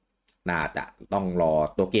น่าจะต้องรอ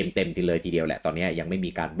ตัวเกมเต็มทีเลยทีเดียวแหละตอนนี้ยังไม่มี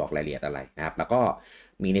การบอกรายละเอียดอะไรนะครับแล้วก็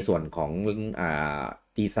มีในส่วนของ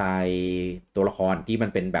ดีไซน์ตัวละครที่มั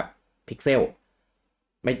นเป็นแบบพิกเซล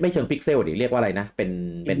ไม่เชิงพิกเซลดิเรียกว่าอะไรนะเป็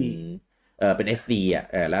น SD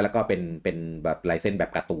แล้วก็เป็นแบบลายเส้นแบ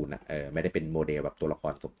บการ์ตูนไม่ได้เป็นโมเดลแบบตัวละค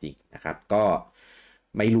รสมจริงนะครับก็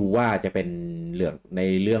ไม่รู้ว่าจะเป็นใน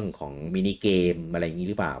เรื่องของมินิเกมอะไรอย่างนี้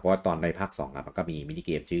หรือเปล่าเพราะว่าตอนในภาค2มันก็มีมินิเ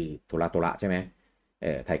กมชื่อโทระใช่ไหม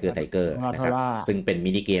ไทเกอร์นะครับซึ่งเป็น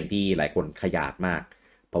มินิเกมที่หลายคนขยาดมาก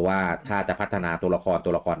เพราะว่าถ้าจะพัฒนาตัวละ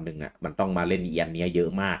ครหนึ่งมันต้องมาเล่นอันนี้เยอะ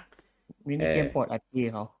มากมินิเกมปลดIP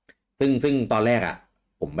เขาซึ่งตอนแรก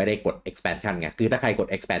ผมไม่ได้กด expansion ไงคือถ้าใครกด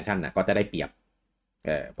expansion ก็จะได้เปรียบ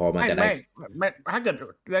พอมันจะได้ไม่ถ้าเกิด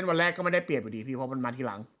เล่นวันแรกก็ไม่ได้เปรียบอยู่ดีพี่เพราะมันมาที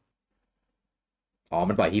หลัง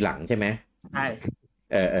มันปล่อยทีหลังใช่ไหมใช่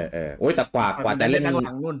โอ้ยแต่กว่าจะเล่น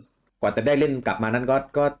กว่าจะได้เล่นกลับมานั้น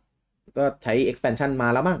ก็ใช้ expansion มา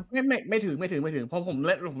แล้วมั้งไม่ถึงเพราะผม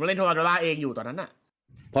เล่นโทรดอลลาร์เองอยู่ตอนนั้นน่ะ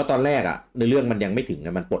เพราะตอนแรกในเรื่องมันยังไม่ถึงน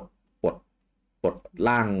ะมันปลด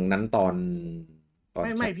ร่างนั้นตอน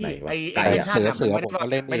ไม่พี่ไก่เสือผมก็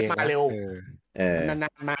เล่นเองมาเร็วนา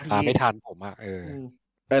นมาทีไม่ทันผม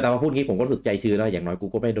แต่ว่าพูดงี้ผมก็รู้สึกใจชื้นแล้วอย่างน้อยกู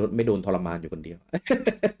ก็ไม่โดนทรมานอยู่คนเดียว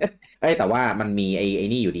แต่ว่ามันมีไอ้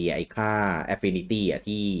นี่อยู่ดีไอ้ค่า affinity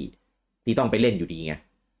ที่ต้องไปเล่นอยู่ดีไง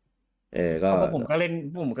ก็ผมก็เ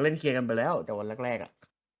ล่นเคลียร์กันไปแล้วแต่วันแรก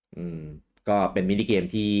ๆก็เป็นมินิเกม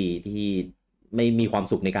ที่ไม่มีความ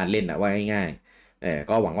สุขในการเล่นว่าง่ายๆ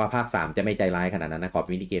ก็หวังว่าภาค3จะไม่ใจร้ายขนาดนั้นนะขอ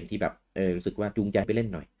มินิเกมที่แบบรู้สึกว่าจูงใจไปเล่น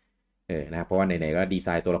หน่อยนะครับเพราะว่าไหนๆก็ดีไซ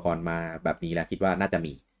น์ตัวละครมาแบบนี้แล้วคิดว่าน่าจะ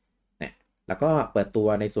มีแล้วก็เปิดตัว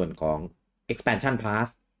ในส่วนของ expansion pass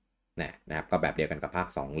นะครับก็แบบเดียวกันกับภาค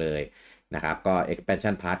2เลยนะครับก็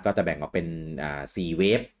expansion pass ก็จะแบ่งออกเป็น4 เว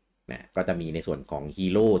ฟก็จะมีในส่วนของฮี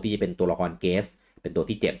โร่ที่จะเป็นตัวละครเกสเป็นตัว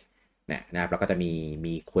ที่7นะครับแล้วก็จะ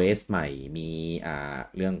มีเควสใหม่มี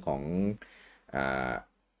เรื่องของ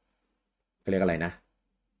เขาเรียกอะไรนะ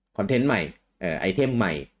คอนเทนต์ใหม่ไอเทมให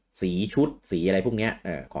ม่สีชุดสีอะไรพวกเนี้ย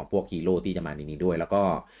ของพวกฮีโร่ที่จะมาในนี้ด้วยแล้วก็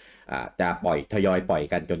จะทยอยปล่อย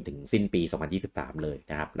กันจนถึงสิ้นปี2023เลย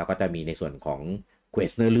นะครับแล้วก็จะมีในส่วนของเคว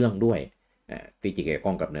สเนื้อเรื่องด้วยที่เกี่ยวข้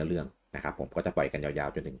องกับเนื้อเรื่องนะครับผมก็จะปล่อยกันยาว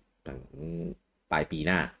ๆจนถึงปลายปีห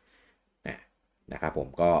น้านะครับผม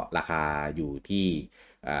ก็ราคาอยู่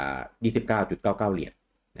ที่29.99 เหรียญ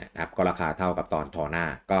นะครับก็ราคาเท่ากับตอนทอหน้า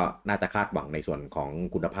ก็น่าจะคาดหวังในส่วนของ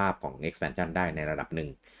คุณภาพของ expansion ได้ในระดับหนึ่ง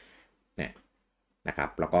นะครับ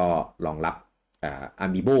แล้วก็รองรับ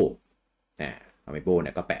Amiibo Amiibo เ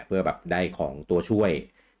นี่ยก็แปะเพื่อแบบได้ของตัวช่วย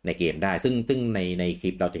ในเกมได้ซึ่งในคลิ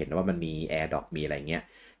ปเราจะเห็นว่ามันมี AirDrop มีอะไรเงี้ย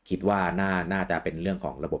คิดว่าน่าจะเป็นเรื่องข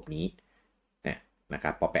องระบบนี้นะค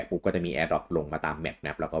รับพอแปะปุ๊บก็จะมี AirDrop ลงมาตามแมปน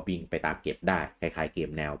ะแล้วก็วิ่งไปตามเก็บได้คล้ายๆเกม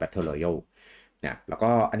แนว Battle Royale นะแล้วก็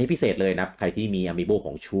อันนี้พิเศษเลยนะใครที่มี Amiibo ข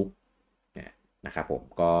องชุกนะครับผม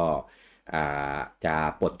ก็จะ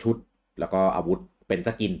ปลดชุดแล้วก็อาวุธเป็นส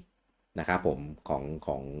กินนะครับผมข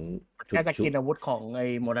องชุดแค่สกินอาวุธของไอ้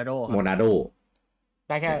โมนาโดไ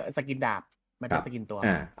ด้แค่สกินดาบไม่ได้สกินตัว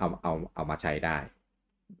เอามาใช้ได้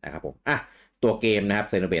นะครับผมตัวเกมนะครับ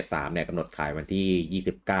Xenoblade 3เนี่ยกำหนดขายวันที่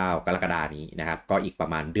29กรกฎาคมนี้นะครับก็อีกประ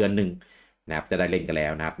มาณเดือนหนึ่งนะครับจะได้เล่นกันแล้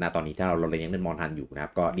วนะครับตอนนี้ถ้าเรายังเล่นมอนทันอยู่นะครั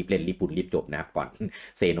บก็รีบเล่นรีบปุ่นรีบจบนะครับก่อน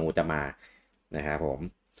เซโนจะมานะครับผม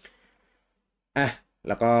แ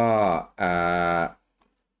ล้วก็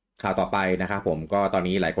ข่าวต่อไปนะครับผมก็ตอน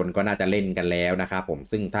นี้หลายคนก็น่าจะเล่นกันแล้วนะครับผม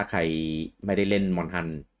ซึ่งถ้าใครไม่ได้เล่นมอนทัน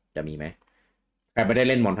จะมีไหมใครไม่ได้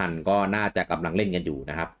เล่นมอนทันก็น่าจะกำลังเล่นกันอยู่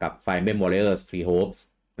นะครับกับ Fire Emblem Warriors Three Hopes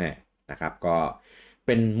นะครับก็เ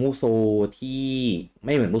ป็นมูโซที่ไ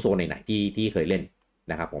ม่เหมือนมูโซไหนๆที่เคยเล่น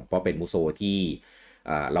นะครับผมเพราะเป็นมูโซที่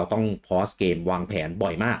เราต้องพอสเกมวางแผนบ่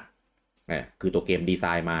อยมากคือตัวเกมดีไซ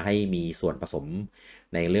น์มาให้มีส่วนผสม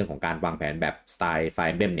ในเรื่องของการวางแผนแบบสไตล์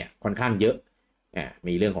Fire Emblem เนี่ยค่อนข้างเยอะ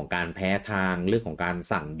มีเรื่องของการแพ้ทางเรื่องของการ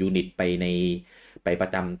สั่งยูนิตไปปร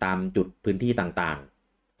ะจำตามจุดพื้นที่ต่าง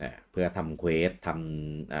ๆเพื่อทำเควสท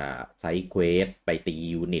ำไซด์เควสไปตี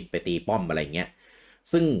ยูนิตไปตีป้อมอะไรเงี้ย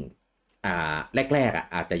ซึ่งแรก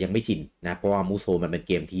ๆอาจจะยังไม่ชินนะเพราะว่ามูโซมันเป็นเ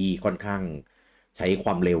กมที่ค่อนข้างใช้คว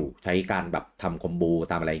ามเร็วใช้การแบบทำคอมโบ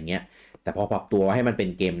ตามอะไรเงี้ยแต่พอปรับตัวให้มันเป็น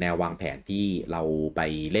เกมแนววางแผนที่เราไป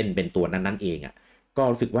เล่นเป็นตัวนั้นเองก็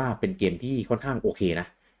รู้สึกว่าเป็นเกมที่ค่อนข้างโอเคนะ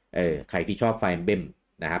ใครที่ชอบFire Emblem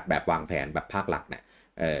นะครับแบบวางแผนแบบภาคหลักเนี่ย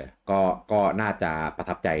ก็น่าจะประ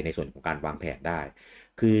ทับใจในส่วนของการวางแผนได้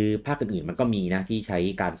คือภาคอื่นๆมันก็มีนะที่ใช้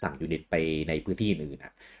การสั่งยูนิตไปในพื้นที่อื่น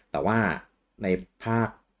ๆแต่ว่า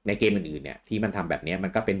ในเกมอื่นๆเนี่ยที่มันทำแบบนี้มั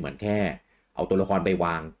นก็เป็นเหมือนแค่เอาตัวละครไปว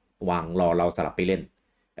างรอเราสลับไปเล่น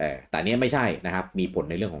แต่อันนี้ไม่ใช่นะครับมีผล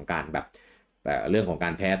ในเรื่องของการแบบเรื่องของกา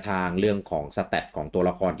รแพ้ทางเรื่องของสแตทของตัว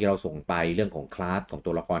ละครที่เราส่งไปเรื่องของคลาสของ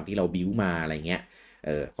ตัวละครที่เราบิวมาอะไรเงี้ย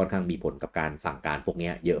ค่อนข้างมีผลกับการสั่งการพวก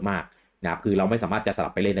นี้เยอะมากนะครับคือเราไม่สามารถจะสลั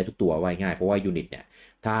บไปเล่นได้ทุกตัวไว้ง่ายเพราะว่ายูนิตเนี่ย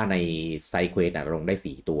ถ้าในไซด์เควสลงได้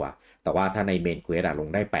4ตัวแต่ว่าถ้าในเมนเควสลง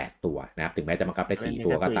ได้8ตัวนะครับถึงแม้จะบังคับได้4ตั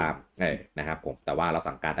วก็ตามนะครับผมแต่ว่าเรา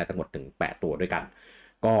สั่งการได้ทั้งหมดถึง8ตัวด้วยกัน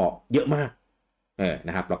ก็เยอะมากน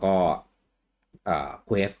ะครับแล้วก็เ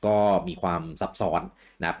ควสก็มีความซับซ้อน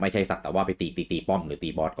นะครับไม่ใช่สักแต่ว่าไปตีป้อมหรือตี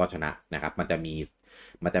บอสก็ชนะนะครับมันจะ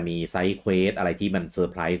มีไซด์เควสอะไรที่มันเซอ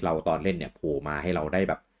ร์ไพรส์เราตอนเล่นเนี่ยโผล่มาให้เราได้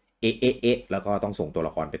แบบแล้วก็ต้องส่งตัวล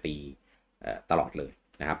ะครไปตีตลอดเลย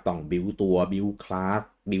นะครับต้องบิวตัวบิวคลาส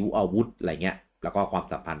บิวอาวุธอะไรเงี้ยแล้วก็ความ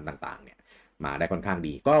สัมพันธ์ต่างๆเนี่ยมาได้ค่อนข้าง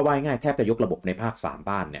ดีก็ว่าง่ายแทบจะยกระบบในภาค3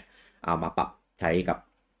บ้านเนี่ยเอามาปรับใช้กับ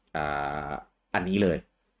อันนี้เลย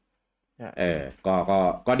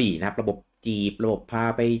ก็ดีนะครับระบบจีบระบบพา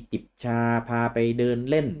ไปจิบชาพาไปเดิน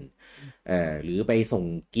เล่นหรือไปส่ง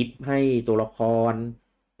กิฟต์ให้ตัวละคร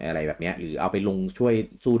อะไรแบบนี้หรือเอาไปลงช่วย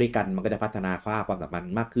สู้ด้วยกันมันก็จะพัฒนาความสัมพัน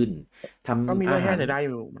ธ์มากขึ้นก็มีเรื่องแค่เสียดายอ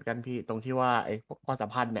ยู่เหมือนกันพี่ตรงที่ว่าไอ้ความสัม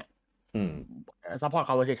พันธ์เนี่ยซัพพอร์ตค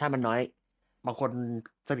อนเวอร์เซชันมันน้อยบางคน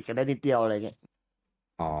สนิทกันได้นิดเดียวอะไรเงี้ย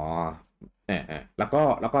แล้ว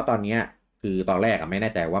ก็ตอนนี้คือตอนแรกไม่แน่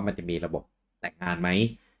ใจว่ามันจะมีระบบแต่งงานไหม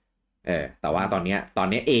แต่ว่าตอน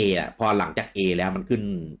นี้A พอหลังจาก A แล้วมัน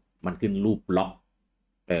ขึ้นรูปล็อก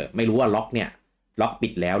ไม่รู้ว่าล็อกเนี่ยล็อกปิ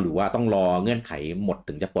ดแล้วหรือว่าต้องรอเงื่อนไขหมด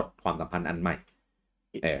ถึงจะปลดความสัมพันธ์อันใหม่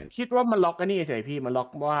คิดว่ามันล็อกกันนี่เฉยพี่มันล็อก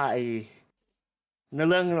ว่าไอใน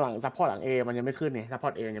เรื่องหลังซัพพอร์ตหลัง A มันยังไม่ขึ้นเนี่ยซัพพอ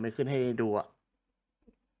ร์ต A ยังไม่ขึ้นให้ดู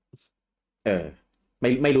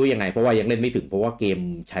ไม่รู้ยังไงเพราะว่ายังเล่นไม่ถึงเพราะว่าเกม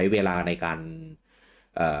ใช้เวลาในการ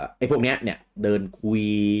ไอ้พวกเนี้ยเนี่ยเดินคุย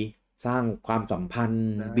สร้างความสัมพัน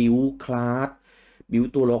ธ์บิวคลาสบิว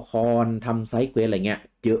ตัวละครทำไซด์เควสอะไรเงี้ย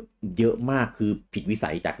เยอะมากคือผิดวิ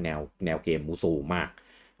สัยจากแนวเกมมูโซมาก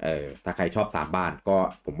ถ้าใครชอบ3บ้านก็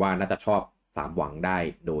ผมว่าน่าจะชอบ3หวังได้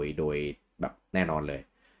โดยแบบแน่นอนเลย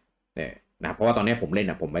นะเพราะว่าตอนนี้ผมเล่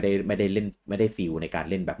นผมไม่ได้เล่นไม่ได้ฟีลในการ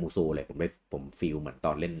เล่นแบบมูโซเลยผมฟีลเหมือนต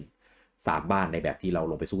อนเล่น3บ้านในแบบที่เรา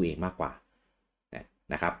ลงไปสู้เองมากกว่า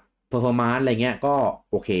นะครับ performance อะไรเงี้ยก็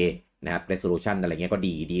โอเคนะครับ resolution อะไรเงี้ยก็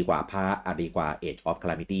ดีกว่าดีกว่า Age of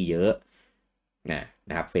Calamity เยอะ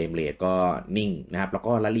นะครับเฟรมเรทก็นิ่งนะครับแล้ว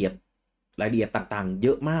ก็รายละเอียดต่างๆเย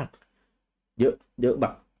อะมากเยอะแบ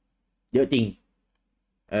บเยอะจริง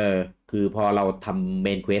คือพอเราทำเม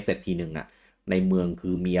นเควสเสร็จทีหนึ่งอะในเมืองคื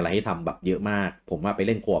อมีอะไรให้ทำแบบเยอะมากผมว่าไปเ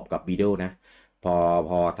ล่นโคออปกับบีเดลนะพ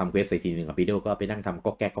อทำเควสเสร็จทีหนึ่งกับบีเดลก็ไปนั่งทำ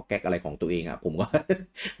ก็แก๊กอะไรของตัวเองอะผมก็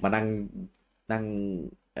มานั่ง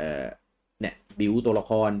เอ่อเนี่ยบิวตัวละ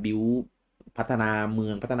ครบิวพัฒนาเมื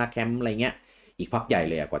องพัฒนาแคมป์อะไรเงี้ยอีกพักใหญ่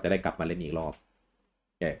เลยกว่าจะได้กลับมาเล่นอีกรอบ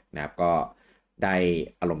นะครับก็ได้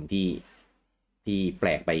อารมณ์ที่แปล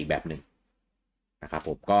กไปอีกแบบหนึ่งนะครับผ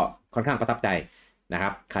มก็ค่อนข้างประทับใจนะครั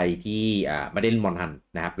บใครที่ไม่ได้เล่นมอนฮัน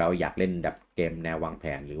นะครับแล้วอยากเล่นแบบเกมแนววางแผ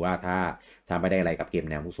นหรือว่าถ้าไม่ได้อะไรกับเกม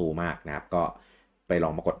แนวมุซูมากนะครับก็ไปลอ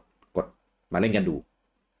งมากดมาเล่นกันดู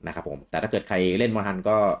นะครับผมแต่ถ้าเกิดใครเล่นมอนฮัน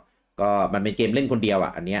ก็มันเป็นเกมเล่นคนเดียว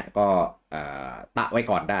อันเนี้ยก็ตะไว้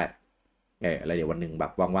ก่อนได้แล้วเดี๋ยววันหนึ่งแบ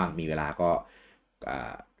บว่างๆมีเวลาก็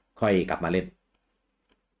ค่อยกลับมาเล่น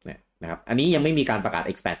นะครับอันนี้ยังไม่มีการประกาศ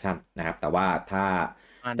expansion นะครับแต่ว่าถ้า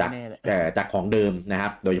จากของเดิมนะครั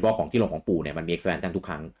บโดยเฉพาะของที่ลงของปู่เนี่ยมันมี expansion ทุก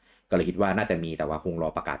ครั้งก็เลยคิดว่าน่าจะมีแต่ว่าคงรอ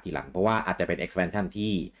ประกาศทีหลังเพราะว่าอาจจะเป็น expansion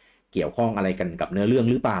ที่เกี่ยวข้องอะไรกันกับเนื้อเรื่อง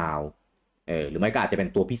หรือเปล่าหรือไม่ก็อาจจะเป็น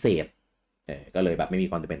ตัวพิเศษก็เลยแบบไม่มี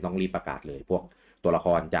ความจำเป็นต้องรีบประกาศเลยพวกตัวละค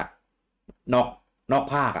รจากนอก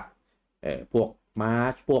ภาคพวกมา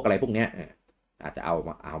ร์ชพวกอะไรพวกเนี้ยอาจจะเอา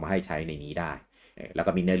มาให้ใช้ในนี้ได้แล้ว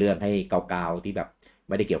ก็มีเนื้อเรื่องให้เกาๆที่แบบ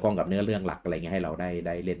ไม่ได้เกี่ยวข้องกับเนื้อเรื่องหลักอะไรเงี้ยให้เราไ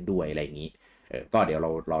ด้เล่นด้วยอะไรอย่างนี้ก็เดี๋ยวเรา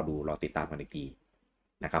รอติดตามกันอีกที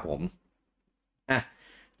นะครับผม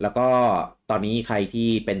แล้วก็ตอนนี้ใครที่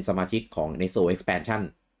เป็นสมาชิกของ NESO Expansion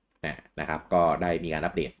นะครับก็ได้มีการอั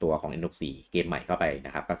ปเดตตัวของ N64 เกมใหม่เข้าไปน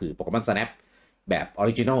ะครับก็คือ Pokemon Snap แบบออ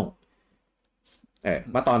ริจินอล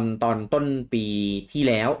เมื่อตอนต้นปีที่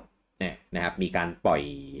แล้วนะครับมีการปล่อย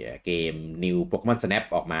เกม New Pokemon Snap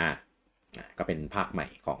ออกมาก็เป็นภาคใหม่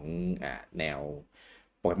ของแนว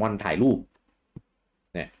โปเกมอนถ่ายรูป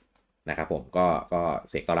นะครับผมก็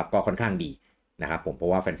เสียงตอบรับก็ค่อนข้างดีนะครับผมเพรา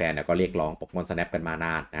ะว่าแฟนๆก็เรียกร้องโปเกมอนสแนปกันมาน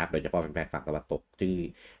านนะครับโดยเฉพาะแฟนๆฝั่งตะวันตก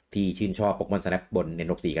ที่ชื่นชอบโปเกมอนสแนปบน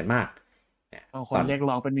N64 กันมากบางคนเรียก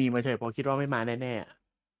ร้องเป็นมีมาเฉยเพราะคิดว่าไม่มาแน่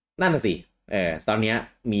ๆนั่นน่ะสิตอนนี้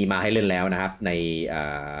มีมาให้เล่นแล้วนะครับใน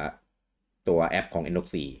ตัวแอปของ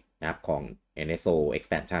N64 นะครับของ NSO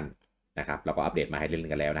Expansion นะครับแล้วก็อัปเดตมาให้เล่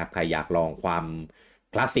นกันแล้วนะครับใครอยากลองความ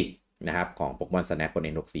คลาสสิกนะครับของ Pokemon Snap บน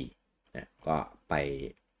N64 ก็ไป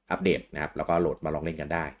อัปเดตนะครับแล้วก็โหลดมาลองเล่นกัน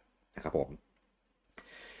ได้นะครับผม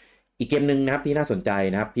อีกเกมหนึ่งนะครับที่น่าสนใจ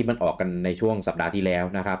นะครับที่มันออกกันในช่วงสัปดาห์ที่แล้ว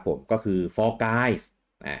นะครับผมก็คือ Fall Guys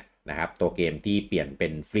นะครับตัวเกมที่เปลี่ยนเป็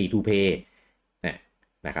น Free to Play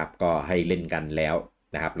นะครับก็ให้เล่นกันแล้ว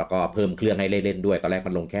นะครับแล้วก็เพิ่มเครื่องให้เล่นด้วยตอนแรก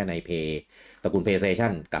มันลงแค่ใน Play ตระกูล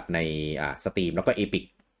PlayStation กับในSteam แล้วก็ Epic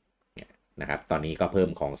นะครับตอนนี้ก็เพิ่ม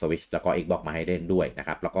ของ Switch แล้วก็ Xbox มาให้เล่นด้วยนะค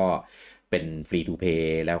รับแล้วก็เป็น Free to Play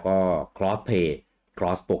แล้วก็ Cross Play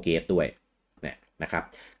Cross Progress ด้วยนะครับ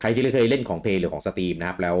ใครที่เคยเล่นของ Play หรือของ Steam นะ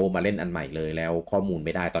ครับแล้วมาเล่นอันใหม่เลยแล้วข้อมูลไ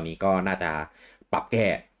ม่ได้ตอนนี้ก็น่าจะปรับแก้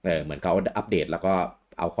เหมือนเขาอัปเดตแล้วก็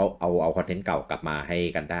เอาคอนเทนต์เก่ากลับมาให้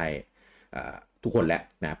กันได้ทุกคนแล้ว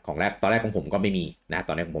นะครับของแรกตอนแรกของผมก็ไม่มีนะต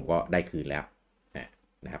อนนี้ของผมก็ได้คืนแล้ว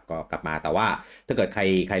นะครับก็กลับมาแต่ว่าถ้าเกิด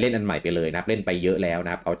ใครเล่นอันใหม่ไปเลยนะครับเล่นไปเยอะแล้วน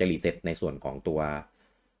ะครับเขาจะรีเซ็ตในส่วนของตัว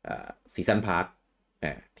ซีซันพาร์ท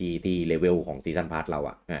ที่เลเวลของซีซันพาร์ทเรา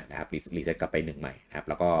นะครับรีเซ็ตกลับไป1ใหม่นะครับ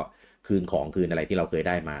แล้วก็คืนอะไรที่เราเคยไ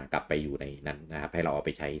ด้มากลับไปอยู่ในนั้นนะครับให้เราเอาไป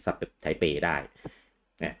ใช้เปย์ได้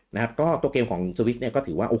นะครับก็ตัวเกมของ Switch เนี่ยก็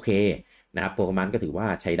ถือว่าโอเคนะครับโปรแกรมก็ถือว่า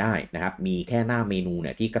ใช้ได้นะครับมีแค่หน้าเมนูเ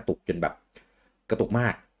นี่ยที่กระตุกจนแบบกระตุกมา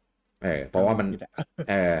กเพราะว่า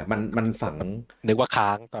มันฝังนึกว่าค้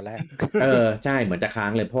างตอนแรกใช่เหมือนจะค้า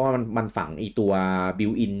งเลยเพราะว่ามันฝังอีตัวบิ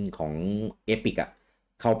วอินของ Epic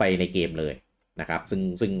เข้าไปในเกมเลยนะครับ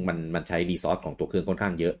ซึ่งมันใช้รีซอสของตัวเครื่องค่อนข้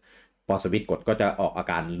างเยอะพอสวิตช์กดก็จะออกอา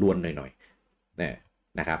การลวนหน่อย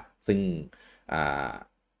ๆนะครับซึ่ง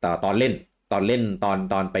ตอนเล่น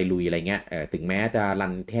ตอนไปลุยอะไรเงี้ยถึงแม้จะรั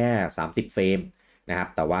นแค่30เฟรมนะครับ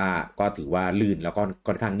แต่ว่าก็ถือว่าลื่นแล้วก็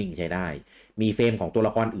ค่อนข้างนิ่งใช้ได้มีเฟรมของตัวล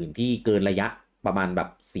ะครอื่นที่เกินระยะประมาณแบบ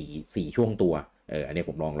4ช่วงตัวอันนี้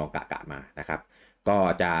ผมลองกะมานะครับก็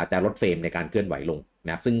จะลดเฟรมในการเคลื่อนไหวลงน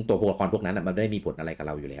ะครับซึ่งตัวละครพวกนั้นมันไม่ได้มีผลอะไรกับเ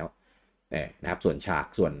ราอยู่แล้วนะครับส่วนฉาก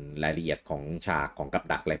ส่วนรายละเอียดของฉากของกับ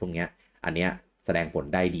ดักอะไรพวกนี้อันเนี้ยแสดงผล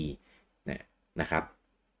ได้ดีนะครับ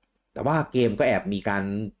แต่ว่าเกมก็แอบมีการ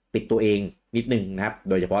ปิดตัวเองนิดนึงนะครับ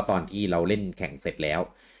โดยเฉพาะตอนที่เราเล่นแข่งเสร็จแล้ว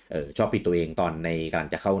ชอบปิดตัวเองตอนในการ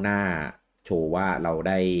จะเข้าหน้าโชว์ว่าเราไ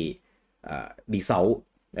ด้ดีเซล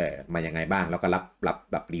มายังไงบ้างแล้วก็รับ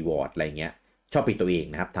แบบรีวอร์ดอะไรเงี้ยชอบปิดตัวเอง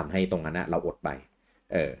นะครับทำให้ตรงนั้นเราอดไป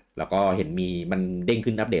แล้วก็เห็นมันเด้ง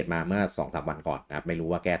ขึ้นอัปเดตมาเมื่อ 2-3 วันก่อนนะครับไม่รู้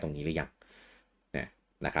ว่าแก้ตรงนี้หรือยัง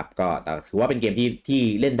นะครับก็แต่ถือว่าเป็นเกมที่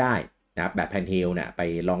เล่นได้นะครับแบบแพนเทลเนี่ยไป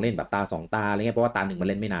ลองเล่นแบบตา2 ตาอะไรเงี้ยเพราะว่าตา 1มัน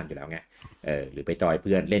เล่นไม่นานอยู่แล้วไงหรือไปจอยเ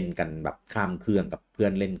พื่อนเล่นกันแบบข้ามเครื่องกับเพื่อ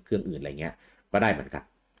นเล่นเครื่องอื่นอะไรเงี้ยก็ได้เหมือนกัน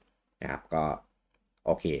นะครับก็โ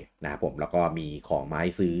อเคนะครับผมแล้วก็มีของมาใ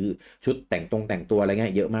ห้ซื้อชุดแต่งตัวอะไรเงี้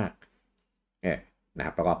ยเยอะมากนะค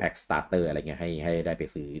รับแล้วก็แพ็คสตาร์เตอร์อะไรเงี้ยให้ได้ไป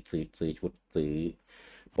ซื้อชุดซื้อ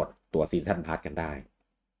บทตัวซีซั่นพาร์ทกันได้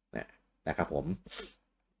นะครับผม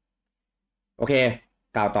โอเค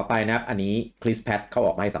กล่าวต่อไปนะครับอันนี้คริสแพทเขาอ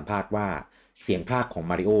อกมาให้สัมภาษณ์ว่าเสียงพากย์ของ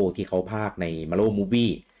มาริโอที่เขาพากย์ใน Mario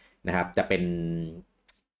Movie นะครับจะเป็น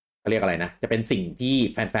เขาเรียกอะไรนะจะเป็นสิ่งที่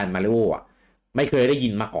แฟนๆมาริโออ่ะไม่เคยได้ยิ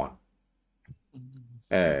นมาก่อน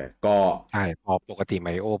ก็ใช่พอปกติม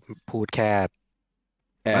าริโอพูดแค่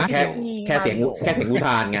เสียงอุท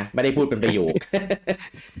านไงไม่ได้พูดเป็นประโยค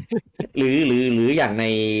หรืออย่าง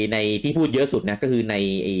ในที่พูดเยอะสุดนะก็คือใน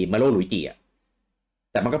มาโลลุยจิอ่ะ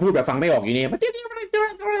แต่มันก็พูดแบบฟังไม่ออกอยู่เนี่ยมัน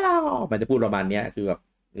จะพูดประมาณเนี้ยคือแบบ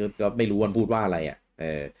ก็ไม่รู้มันพูดว่าอะไรอ่ะ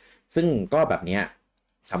ซึ่งก็แบบเนี้ย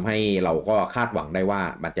ทำให้เราก็คาดหวังได้ว่า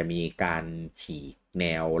มันจะมีการฉีกแน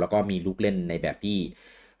วแล้วก็มีลุกเล่นในแบบที่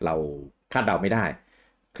เราคาดเดาไม่ได้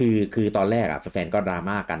คือตอนแรกอ่ะแฟนก็ดรา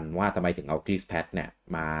ม่ากันว่าทำไมถึงเอาคริสแพทเนี่ย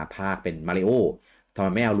มาพากย์เป็นมาริโอทำไม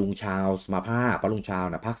ไม่เอาลุงชาลส์มาพากย์เพราะลุงชาลส์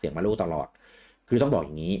นะพากย์เสียงมาริโอตลอดคือต้องบอกอ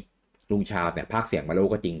ย่างนี้ลุงชาลส์เนี่ยพากย์เสียงมาริโอ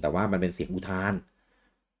ก็จริงแต่ว่ามันเป็นเสียงอุทาน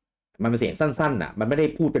มันเป็นเสียงสั้นๆอ่ะมันไม่ได้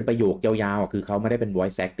พูดเป็นประโยคยาวๆคือเขาไม่ได้เป็น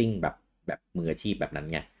voice acting แบบมืออาชีพแบบนั้น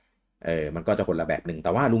ไงมันก็จะคนละแบบหนึ่งแ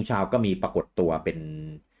ต่ว่าลุงชาลส์ก็มีปรากฏตัวเ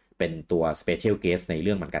ป็นตัว special guest ในเ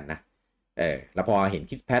รื่องเหมือนกันนะแล้วพอเห็น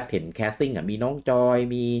คิดแพทเห็นแคสติ้งอ่ะมีน้องจอย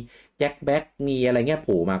มีแจ็คแบ็กมีอะไรเงี้ยโผ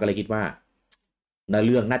ล่มาก็เลยคิดว่าในเ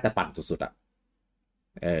รื่องน่าจะปั่นสุดๆอ่ะ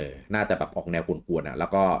น่าจะแบบออกแนวกวนๆอ่ะแล้ว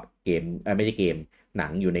ก็เกมไม่ใช่เกมหนั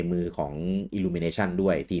งอยู่ในมือของ Illumination ด้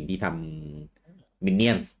วยทีมที่ทำ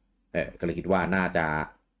Minions ก็เลยคิดว่าน่าจะ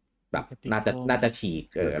แบบน่าจะฉีก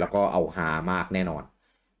แล้วก็เอาฮามากแน่นอน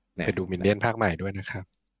ไปดูมินเนียนภาคใหม่ด้วยนะครับ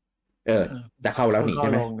จะเข้าแล้วหนีใช่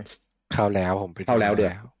ไหมเข้าแล้วผมไปเข้าแล้วเดี๋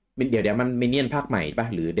ยวมันมินเนี่ยนภาคใหม่ป่ะ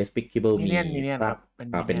หรือ Despicable มีภาค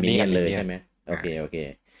เป็นมินเนี่ยนเลยใช่ไหมโอเค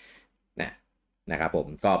นะครับผม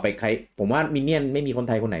ก็ไปใครผมว่ามินเนี่ยนไม่มีคนไ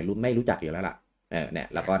ทยคนไหนไม่รู้จักอยู่แล้วล่ะเนี่ย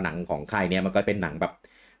แล้วก็หนังของค่ายเนี้ยมันก็เป็นหนังแบบ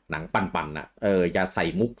หนังปั่นๆอ่ะจะใส่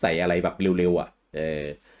มุกใส่อะไรแบบเร็วๆอ่ะ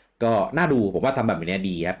ก็น่าดูผมว่าทำแบบนี้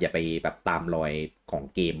ดีครับอย่าไปแบบตามรอยของ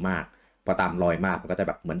เกมมากพอตามรอยมากมันก็จะแ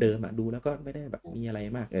บบเหมือนเดิมอ่ะดูแล้วก็ไม่ได้แบบมีอะไร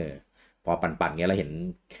มากพอปั่นๆเงี้ยเราเห็น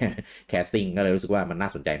แคสติ้งก็เลยรู้สึกว่ามันน่า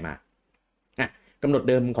สนใจมากกำหนด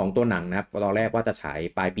เดิมของตัวหนังนะครับตอนแรกว่าจะฉาย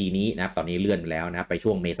ปลายปีนี้นะครับตอนนี้เลื่อนไปแล้วนะครับไปช่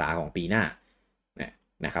วงเมษาของปีหน้า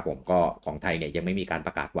นะครับผมก็ของไทยเนี่ยยังไม่มีการป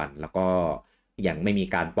ระกาศวันแล้วก็ยังไม่มี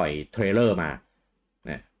การปล่อยเทรลเลอร์มา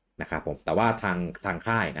นะครับผมแต่ว่าทาง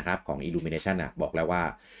ค่ายนะครับของ Illumination นะบอกแล้วว่า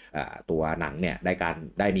ตัวหนังเนี่ย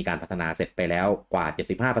ได้มีการพัฒนาเสร็จไปแล้วกว่า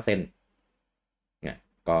 75% เนี่ย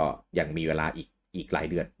ก็ยังมีเวลาอีกหลาย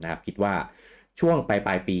เดือนนะครับคิดว่าช่วงป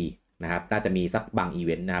ลายปีนะครับน่าจะมีสักบางอีเว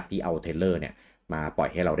นต์นะครับที่เอาเทรลเลอร์เนี่ยมาปล่อย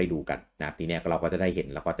ให้เราได้ดูกันนะครับทีเนี้ยเราก็จะได้เห็น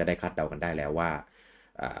แล้วก็จะได้คาดเดากันได้แล้วว่า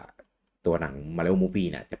ตัวหนัง Mario Movie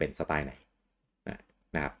เนี่ยจะเป็นสไตล์ไหน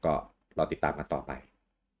นะครับก็เราติดตามกันต่อไป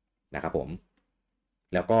นะครับผม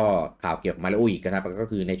แล้วก็ข่าวเกี่ยวกับ Mario อีกนะครับก็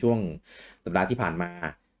คือในช่วงสัปดาห์ที่ผ่านมา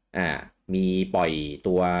มีปล่อย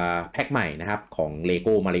ตัวแพ็คใหม่นะครับของ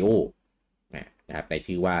Lego Mario นะครับใน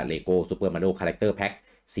ชื่อว่า Lego Super Mario Character Pack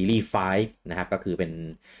Series 5นะครับก็คือเ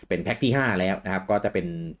ป็นแพ็คที่5แล้วนะครับก็จะเป็น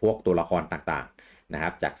พวกตัวละครต่างๆนะครั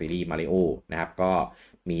บจากซีรีส์ Mario นะครับก็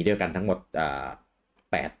มีด้วยกันทั้งหมด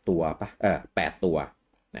8ตัวป่ะ8ตัว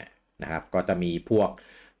นะครับก็จะมีพวก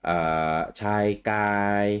ชายกา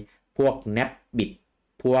ยพวกแนบบิด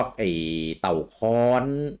พวกไอเต่าค้อน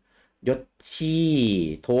ยศชี่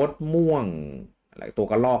โทษม่วงอะไรตัว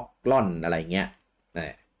กระลอกล่อนอะไรเงี้ย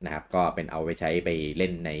นะครับก็เป็นเอาไปใช้ไปเล่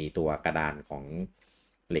นในตัวกระดานของ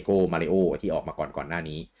Lego Mario ที่ออกมาก่อนหน้า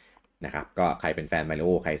นี้นะครับก็ใครเป็นแฟน Mario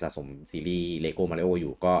ใครสะสมซีรีส์ Lego Mario อ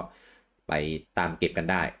ยู่ก็ไปตามเก็บกัน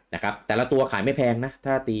ได้นะครับแต่ละตัวขายไม่แพงนะ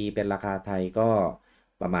ถ้าตีเป็นราคาไทยก็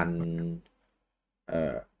ประมาณ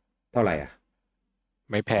เท่าไหร่อ่ะ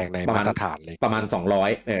ไม่แพงในมาตรฐานเลยประมาณ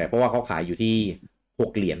200เพราะว่าเขาขายอยู่ที่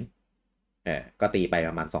6เหรียญก็ตีไป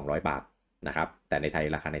ประมาณ200 บาทนะครับแต่ในไทย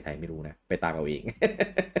ราคาในไทยไม่รู้นะไปตามเอาเอง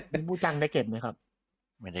บูจังได้เก็บไหมครับ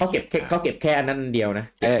เขาเก็บแค่อันนั้นเดียวนะ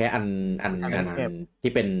เก็บแค่อัน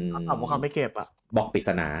ที่เป็นเขาไม่เก็บอ่ะบล็อกปริศ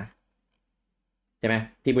นาใช่ไหม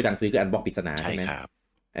ที่บูจังซื้อคืออันบล็อกปริศนาใช่ไหมครับ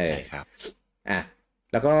ใช่ครับ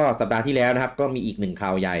แล้วก็สัปดาห์ที่แล้วนะครับก็มีอีกหนึ่งข่า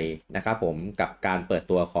วใหญ่นะครับผมกับการเปิด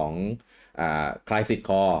ตัวของ Crisis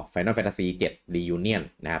Core Final Fantasy 7 Reunion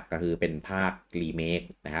นะครับก็คือเป็นภาครีเมค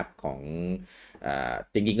นะครับของ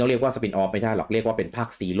จริงๆต้องเรียกว่าสปินออฟไม่ใช่หรอกเรียกว่าเป็นภาค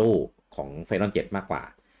ซีโร่ของ Final 7 มากกว่า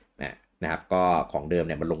นะครับก็ของเดิมเ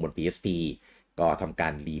นี่ยมันลงบน PSP ก็ทำกา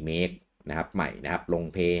รรีเมคนะครับใหม่นะครับลง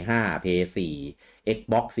PS5 PS4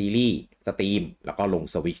 Xbox Series Steam แล้วก็ลง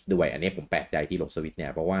Switch ด้วยอันนี้ผมแปลกใจที่ลง Switch เนี่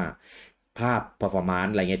ยเพราะว่าภาพ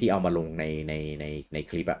performance อะไรเงี้ยที่เอามาลงใน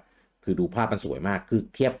คลิปอะคือดูภาพมันสวยมากคือ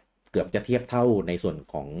เกือบจะเทียบเท่าในส่วน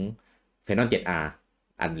ของ Final 7R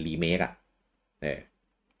อันรีเมคอะ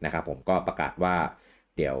นะครับผมก็ประกาศว่า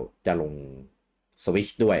เดี๋ยวจะลง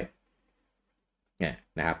Switch ด้วย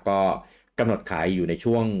นะครับก็กำหนดขายอยู่ใน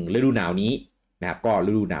ช่วงฤดูหนาวนี้นะครับก็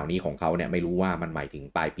ฤดูหนาวนี้ของเขาเนี่ยไม่รู้ว่ามันหมายถึง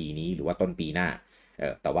ปลายปีนี้หรือว่าต้นปีหน้า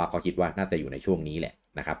แต่ว่าเขาคิดว่าน่าจะอยู่ในช่วงนี้แหละ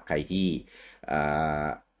นะครับใครที่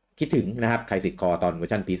คิดถึงนะครับใครCrisis Coreตอนเวอ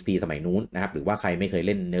ร์ชัน PSP สมัยนู้นนะครับหรือว่าใครไม่เคยเ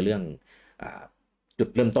ล่นเนื้อเรื่องจุด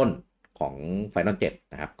เริ่มต้นของ Final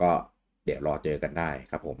 7นะครับก็เดี๋ยวรอเจอกันได้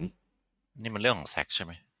ครับผมนี่มันเรื่องของแซกใช่ไห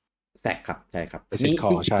มแซกครับใช่ครับมี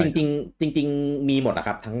จริงมีหมดอะค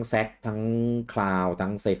รับทั้งแซกทั้งคลาวทั้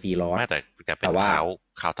งเซฟีรอสแต่เป็น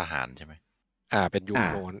ข่าวทหารใช่ไหมเป็นยุค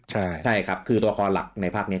โน้นใช่ครับคือตัวละครหลักใน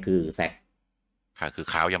ภาคนี้คือแซกค่ะคือ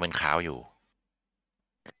ข่าวยังเป็นข่าวอยู่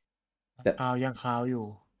ข่าวยังข่าวอยู่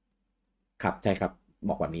ครับใช่ครับ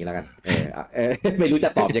บอกแบบนี้แล้วกันไม่รู้จะ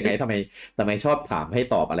ตอบยังไงทำไมชอบถามให้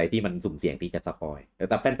ตอบอะไรที่มันสุ่มเสี่ยงที่จะสปอย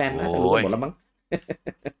แต่แฟนๆน่าจะรู้กันหมดแล้วมั้ง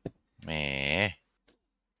แหม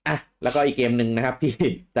แล้วก็อีกเกมหนึ่งนะครับที่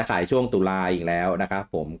จะขายช่วงตุลาอีกแล้วนะครับ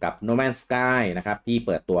ผมกับ No Man's Sky นะครับที่เ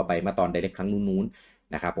ปิดตัวไปเมื่อตอน Direct ครั้งนู้น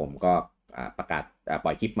ๆนะครับผมก็ประกาศป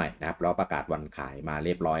ล่อยคลิปใหม่นะครับแล้วประกาศวันขายมาเ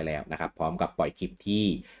รียบร้อยแล้วนะครับพร้อมกับปล่อยคลิปที่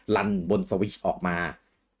รันบน Switch ออกมา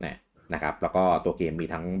นะครับแล้วก็ตัวเกมมี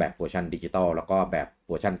ทั้งแบบเวอร์ชันดิจิตอลแล้วก็แบบเ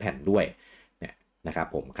วอร์ชันแผ่นด้วยนะครับ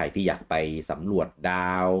ผมใครที่อยากไปสำรวจด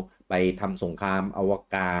าวไปทำสงครามอว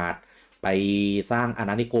กาศไปสร้างอา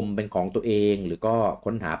ณานิคมเป็นของตัวเองหรือก็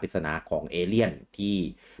ค้นหาปริศนาของเอเลี่ยนที่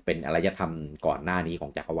เป็นอารยธรรมก่อนหน้านี้ขอ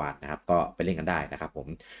งจักรวาลนะครับก็ไปเล่นกันได้นะครับผม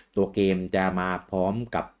ตัวเกมจะมาพร้อม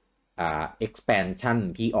กับexpansion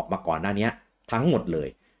ที่ออกมาก่อนหน้านี้ทั้งหมดเลย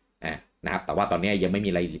นะครับแต่ว่าตอนนี้ยังไม่มี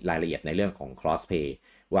รายละเอียดในเรื่องของ crossplay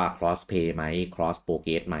ว่า crossplay ไหม cross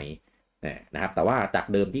progress ไหมนะครับแต่ว่าจาก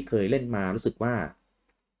เดิมที่เคยเล่นมารู้สึกว่า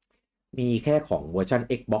มีแค่ของเวอร์ชัน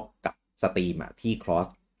Xbox กับ Steam ที่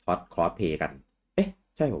crossplay กัน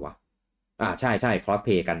ใช่ป่าววะใช่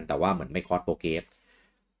crossplay กันแต่ว่าเหมือนไม่ cross progress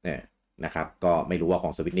นะครับก็ไม่รู้ว่าขอ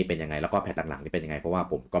ง Switch นี่เป็นยังไงแล้วก็แพทหลังๆนี่เป็นยังไงเพราะว่า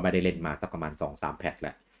ผมก็ไม่ได้เล่นมาสักประมาณ 2-3 แพทแ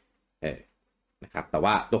ล้วนะครับแต่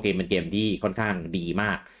ว่าตัวเกมเป็นเกมที่ค่อนข้างดีม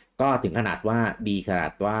ากก็ถึงขนาดว่าดีขนา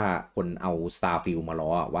ดว่าคนเอา Starfield มาล้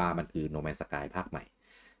อว่ามันคือ No Man's Sky ภาคใหม่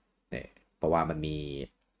เพราะว่ามันมี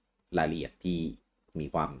รายละเอียดที่มี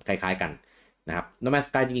ความคล้ายๆกันนะครับ No Man's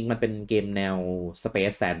Sky จริงๆมันเป็นเกมแนว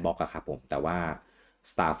Space Sandbox อะครับผมแต่ว่า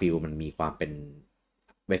Starfield มันมีความเป็น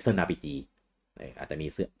Western RPG อาจจะมี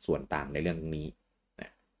ส่วนต่างในเรื่องนี้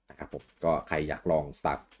นะครับผมก็ใครอยากลอง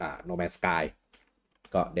No Man's Sky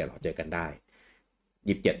ก็เดี๋ยวเราเจอกันได้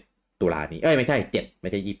27ตุลานี้ไม่ใช่7ไม่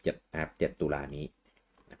ใช่27นะครับ7ตุลานี้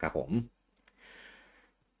นะครับผม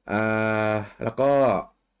แล้วก็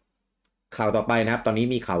ข่าวต่อไปนะครับตอนนี้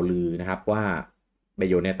มีข่าวลือนะครับว่า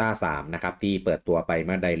Bayonetta 3นะครับที่เปิดตัวไปเ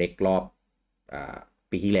มื่อ Direct รอบ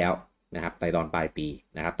ปีที่แล้วนะครับในตอนปลายปี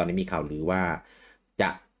นะครับตอนนี้มีข่าวลือว่าจะ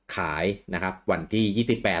ขายนะครับวันที่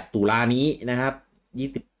28ตุลานี้นะครับ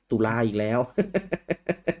20ตุลาอีกแล้ว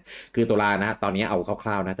คือตุลานะตอนนี้เอาค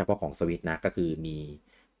ร่าวๆนะเฉพาะของ Switch นะก็คือ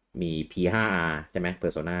มี P5R ใช่ไหม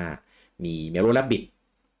Persona มี Mellow Rabbit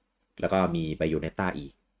แล้วก็มี Bayonetta อี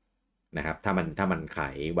กนะครับถ้ามันขา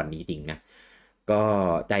ยวันนี้จริงนะก็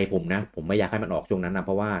ใจผมนะผมไม่อยากให้มันออกช่วงนั้นนะเ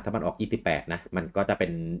พราะว่าถ้ามันออก28นะมันก็จะเป็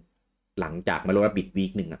นหลังจาก Mellow Rabbit วี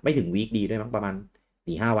คหนึ่งอะไม่ถึงวีคดีด้วยมั้งประมาณ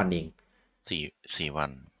 4-5 วันเอง4วั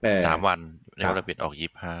น3วัน Mellow Rabbit ออก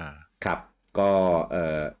25ครับก็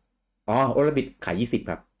Mellow Rabbit ขาย20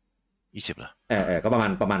ครับ20เหรอก็ประมา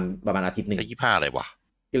ณอาทิตย์นึงแต่25อะไรวะ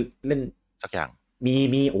เล่นสักอย่าง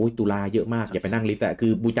มีโอ้ยตุลาเยอะมากอย่าไปนั่งลิสต์อะคื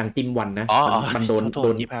อบูจังจิ้มวันนะมันโดน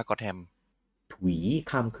25ก็แทมถุย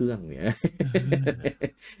ข้ามเครื่องเนี่ย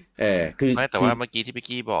คือไม่แต่ว่าเมื่อกี้ที่พี่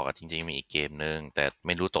กี้บอกจริงๆมีอีกเกมนึงแต่ไ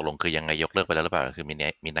ม่รู้ตกลงคือยังไงยกเลิกไปแล้วหรือเปล่าคือ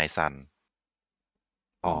มีไนซัน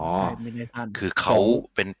คือเขา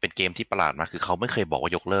เป็นเกมที่ประหลาดมากคือเขาไม่เคยบอกว่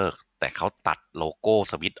ายกเลิกแต่เขาตัดโลโก้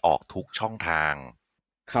สวิตช์ออกทุกช่องทาง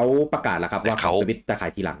เขาประกาศแล้วครับว่าสวิตช์จะขา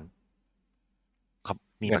ยทีหลังเขา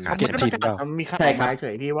มีประกาศมีข่าวมาเฉ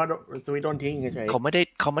ยพี่ว่าสวิตช์โดนทิ้งเฉยเขาไม่ไ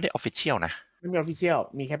ด้ออฟฟิเชียลนะไม่มีออฟฟิเชียล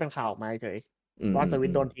มีแค่เป็นข่าวออกมาเฉยว่าสวิต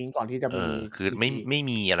ช์โดนทิ้งก่อนที่จะมีคือไม่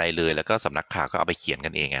มีอะไรเลยแล้วก็สำนักข่าวก็เอาไปเขียนกั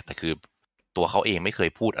นเองไงแต่คือ ตัวเขาเองไม่เคย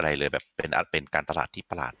พูดอะไรเลยแบบเป็นการตลาดที่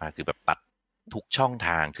ประหลาดมากคือแบบตัดทุกช่องท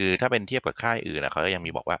างคือถ้าเป็นเทียบกับค่ายอื่นนะเขาก็ยังมี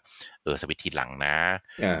บอกว่าสวิตช์ทีหลังนะ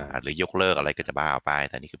หรือยกเลิกอะไรก็จะบ้าไป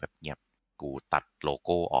แต่นี่คือแบบเงียบกูตัดโลโ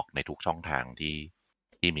ก้ออกในทุกช่องทาง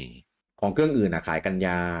ที่มีของเครื่องอื่นขายกันย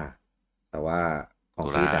าแต่ว่าของ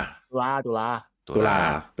ตุลาตุลาตุลา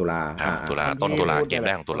ตุลาต้นตุลาเกมแ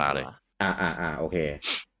รกของตุลาเลยโอเค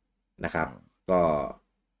นะครับก็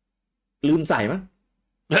ลืมใส่มั้ง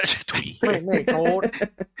ไม่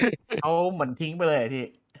เขาเหมือนทิ้งไปเลยพี่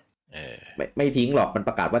ไม่ทิ้งหรอกมันป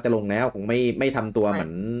ระกาศว่าจะลงแล้วคงไม่ทำตัวเหมือ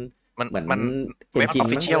นเว็บออฟ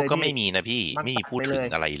ฟิเชียลก็ไม่มีนะพี่ไม่มีพูดถึง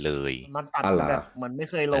อะไรเลยมันตัดแบบเหมือนไม่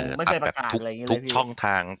เคยลงไม่เคยประกาศอะไรอย่างเงี้ยทุกช่องท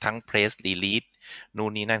างทั้งเพรสรีลีสนู่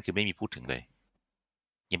นนี่นั่นคือไม่มีพูดถึงเลย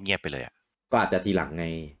เงียบๆไปเลยก็อาจจะทีหลังไง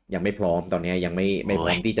ยังไม่พร้อมตอนนี้ยังไม่พ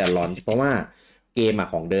ร้อมที่จะลอนเพราะว่าเกม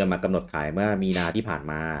ของเดิมกำหนดขายเมื่อมีนาที่ผ่าน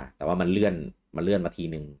มาแต่ว่ามันเลื่อนมาที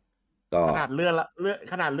นึงก็ขนาดเลื่อนแ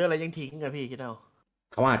ล้วยังทิ้งกันพี่คิดเอา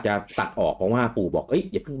เขาอาจจะตัดออกเพราะว่าปู่บอก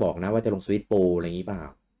อย่าเพิ่งบอกนะว่าจะลงสวิตโปรอะไรอย่างนี้เปล่า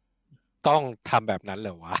ต้องทำแบบนั้นเหร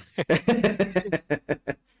อวะ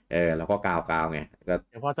แล้วก็กาวไงก็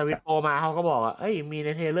เดี๋ยวพอสวิตโปรมาเขาก็บอกว่ามีใน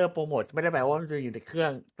เทเลอร์โปรโมทไม่ได้แปลว่ามันจะอยู่ในเครื่อ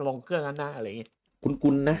งลงเครื่องนั้นนะอะไรอย่างงี้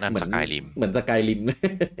คุ้นๆนะเหมือนสกายริม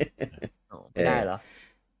ไม่ได้เหรอ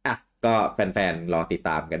ก็แฟนๆรอติดต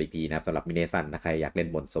ามกันอีกทีนะครับสำหรับมิเนซันนะใครอยากเล่น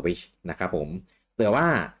บน Switch นะครับผมแต่ว่า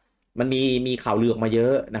มันมีข่าวลือออกมาเยอ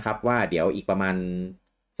ะนะครับว่าเดี๋ยวอีกประมาณ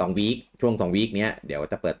2 วีคช่วง2 วีคเนี้ยเดี๋ยว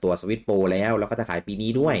จะเปิดตัว Switch Pro แล้วก็จะขายปี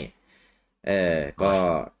นี้ด้วย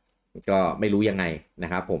ก็ไม่รู้ยังไงนะ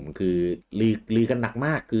ครับผมคือลือกันหนักม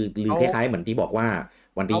ากคือลือคล้ายๆเหมือนที่บอกว่า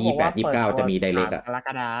วันที่28-29จะมีไดเรกกรก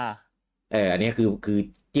ฎาอันนี้คือ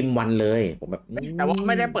จิ้มวันเลยผมแบบแต่ว่าไ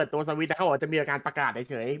ม่ได้เปิดตัวสวิตช์นะเขาบอกจะมีการประกาศ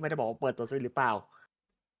เฉยๆไม่ได้บอกว่าเปิดตัวสวิตช์หรือเปล่า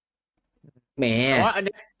แหมแต่ว่าอัน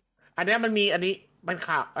นี้มันมีมัน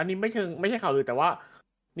ข่าวอันนี้ไม่ใช่ข่าวเลยแต่ว่า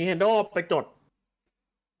Nintendo ไปจด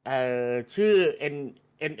ชื่อ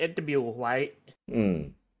NSW ไว้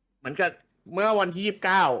เหมือนกับเมื่อวันที่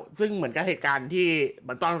29ซึ่งเหมือนกับเหตุการณ์ที่เห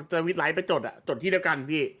มือนตอนเจอวิดไลท์ไปจดที่เดียวกัน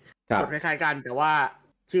พี่จดคล้ายๆกันแต่ว่า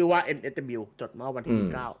ชื่อว่า NSW จดเมื่อวันที่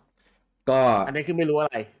29ก็อันนี้คือไม่รู้อะ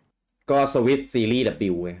ไรก็ Switch Series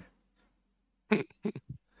W ไง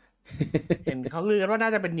เห็นเขาลือกันว่าน่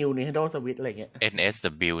าจะเป็น New Nintendo Switch อะไรเงี้ย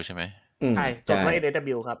NSW ใช่ไหมใช่จดว่า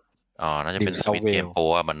NSW ครับน่าจะเป็น Switch Game Pro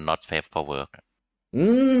มัน not safe for work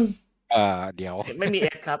เดี๋ยวไม่มี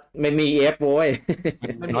F ครับไม่มี F โว้ย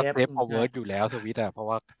มัน not safe for work อยู่แล้วสวิตเพราะ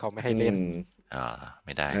ว่าเขาไม่ให้เล่นไ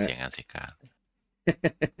ม่ได้เสียงานเสียการ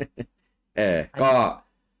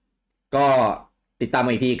ก็ติดตาม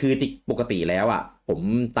อีกทีคือปกติแล้วผม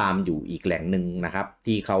ตามอยู่อีกแหล่งหนึ่งนะครับ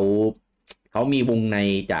ที่เขามีวงใน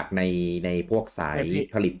จากในพวกสาย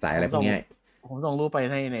ผลิตสายอะไรพวกนี้ผมส่งรูปไป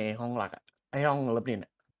ในห้องหลักไอ้ห้องรับเรียน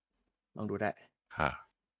ลองดูได้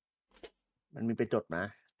มันมีไปจดนะ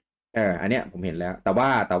อันเนี้ยผมเห็นแล้วแต่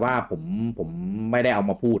ว่าผมไม่ได้เอา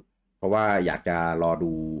มาพูดเพราะว่าอยากจะรอ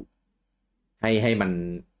ดูให้มัน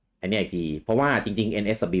อันนี้อีกทีเพราะว่าจริงๆ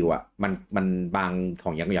NSW มันบางข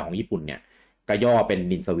องอย่างของญี่ปุ่นเนี่ยก็ย่อเป็น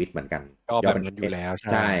Nin Switch เหมือนกันย่อเป็นอยู่แล้ว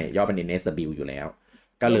ใช่ย่อเป็น NSW อยู่แล้ว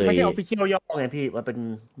ก็เลยไม่ใช่ official ย่อไงพี่มันเป็น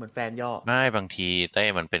เหมือนแฟนย่อไม่บางที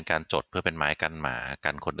มันเป็นการจดเพื่อเป็นไม้กันหมา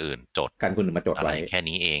กันคนอื่นจดกันคนอื่นมาจดไว้แค่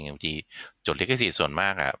นี้เองบางทีจดลิขสิทธิ์ส่วนมา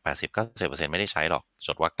ก80-90% ไม่ได้ใช้หรอกจ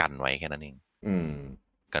ดว่ากันไว้แค่นั้นเอง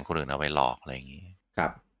กันคนอื่นเอาไว้หลอกอะไรอย่างงี้ครั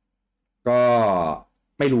บก็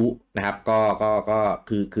ไม่รู้นะครับก็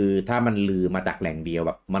คือถ้ามันลือมาจากแหล่งเดียวแ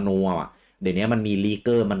บบมโนเดี๋ยวนี้มันมีลีเก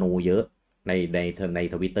อร์มโนเยอะใน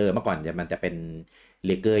Twitter เมื่อก่อนมันจะเป็น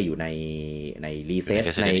ลีเกอร์อยู่ในรีเซ็ต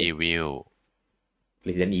ใน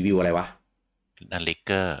Resident Evil อะไรวะนั่นลีเ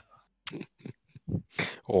กอร์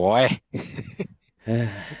โอ้ย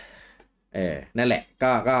นั่นแหละ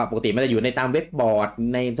ก็ปกติมันจะอยู่ในตามเว็บบอร์ด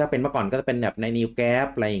ในถ้าเป็นเมื่อก่อนก็จะเป็นแบบในนิวแกป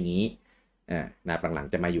อะไรอย่างนี้นะหลัง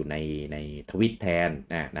ๆจะมาอยู่ในทวิตแทน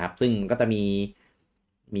นะครับซึ่งก็จะ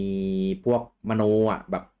มีพวกมโน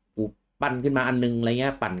แบบปั้นขึ้นมาอันนึงอะไรเงี้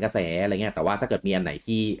ยปั่นกระแสอะไรเงี้ยแต่ว่าถ้าเกิดมีอันไหน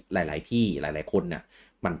ที่หลายๆที่หลายๆคนเนี่ย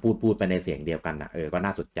มันพูดไปในเสียงเดียวกันก็น่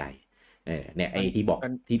าสนใจเนี่ยไอ้ที่บอก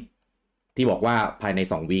ที่บอกว่าภายใน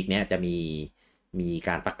2 วีคเนี้ยจะมีก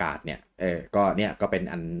ารประกาศเนี่ยก็เนี่ยก็เป็น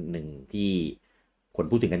อันหนึ่งที่คน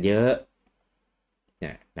พูดถึงกันเยอะเ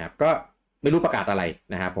นี่ยนะครับก็ไม่รู้ประกาศอะไร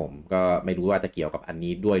นะครับผมก็ไม่รู้ว่าจะเกี่ยวกับอัน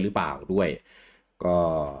นี้ด้วยหรือเปล่าด้วยก็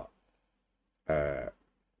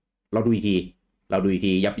เราดูอีกที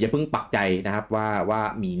อย่าเพิ่งปักใจนะครับว่า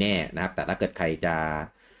มีแน่นะครับแต่ถ้าเกิดใ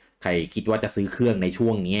ครคิดว่าจะซื้อเครื่องในช่ว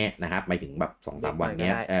งนี้นะครับหมายถึงแบบ 2-3 วันเ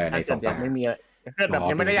นี้ยใน 2-3 ไม่มีแบบ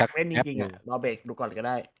ยังไม่ได้อยากเล่นจริงๆรอเบรกดูก่อนก็ไ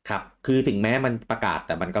ด้ครับคือถึงแม้มันประกาศแ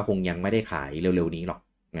ต่มันก็คงยังไม่ได้ขายเร็วๆนี้หรอก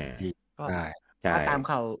เข ใช่ ตาม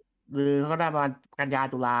ข่าวลือเขาได้ประมาณกันยา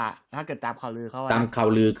ตุลาถ้าเกิดตามข่าวลือเขาตามข่าว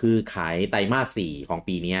ลือคือขายไตรมาส4ของ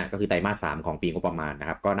ปีนี้ก็คือไตรมาส3ของปีงบประมาณนะ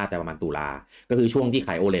ครับก็น่าจะประมาณตุลาก็คือช่วงที่ข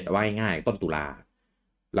าย OLED ว่าง่ายๆต้นตุลา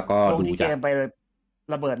แล้วก็ดูจากเกมไป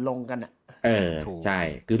ระเบิดลงกันอ่ะใช่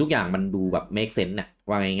คือทุกอย่างมันดูแบบ make sense น่ะ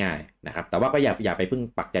ว่าง่ายๆนะครับแต่ว่าก็อย่าไปพึ่ง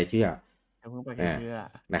ปักใจเชื่อ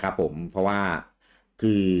นะครับผมเพราะว่า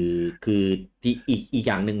คือที่อีกอ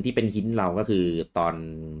ย่างหนึ่งที่เป็นหินเราก็คือตอน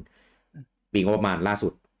ปีงบประมาณล่าสุ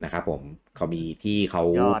ดนะครับผมเขามีที่เ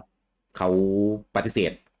ขาปฏิเส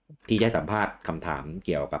ธที่จะสัมภาษณ์คำถามเ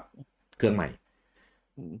กี่ยวกับเครื่องใหม่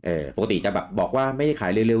ปกติจะแบบบอกว่าไม่ได้ขา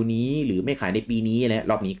ยเร็วๆนี้หรือไม่ขายในปีนี้แล้ว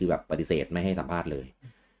รอบนี้คือแบบปฏิเสธไม่ให้สัมภาษณ์เลย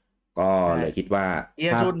ก็เลยคิดว่า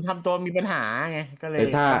ชุนทำตัวมีปัญหาไงก็เลย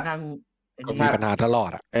ค่อนข้างมีปัญหาตลอด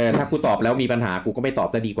ถ้ากูตอบแล้วมีปัญหากูก็ไม่ตอบ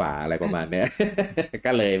ซะดีกว่าอะไรประมาณนี้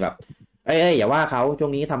ก็เลยแบบอย่าว่าเขาช่ว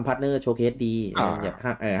งนี้ทำพาร์ทเนอร์โชว์เคสดีอย่า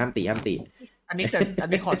ห้ามติอัน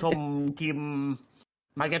นี้ขอชมทีม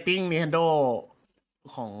มาร์เก็ตติ้ง Nintendo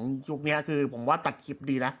ของยุคนี้คือผมว่าตัดคลิป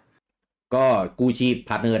ดีนะก็กู้ชีพ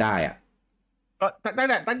พาร์ทเนอร์ได้อ่ะก็ตั้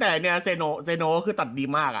งแต่เนี่ยเซโนคือตัดดี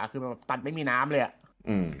มากอ่ะคือแบบตัดไม่มีน้ำเลยอ่ะ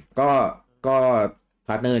ก็พ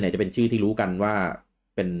าร์ทเนอร์เนี่ยจะเป็นชื่อที่รู้กันว่า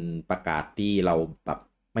เป็นประกาศที่เราแบบ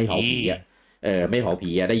ไม่เผาผีอ่ะไม่เผาผี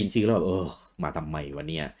อ่ะได้ยินชื่อแล้วแบบมาทำไมวะ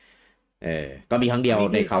เนี่ยก็มีครั้งเดียว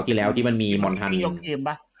ในคราวที่แล้วที่มันมีมอนทันไ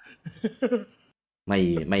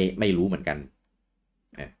ม่รู้เหมือนกัน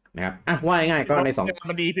นะครับว่าง่ายๆก็ใน2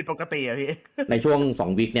มันดีผิดปกติอ่ะพี่ในช่วง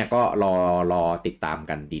2วีคเนี่ยก็รอติดตาม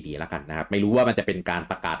กันดีๆแล้วกันนะครับไม่รู้ว่ามันจะเป็นการ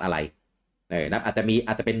ประกาศอะไรนะอาจจะ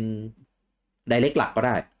เป็นไดเรกหลักก็ไ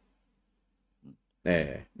ด้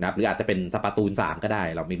นะครับหรืออาจจะเป็นสปาตูน3ก็ได้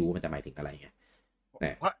เราไม่รู้มันจะหมายถึงอะไรไง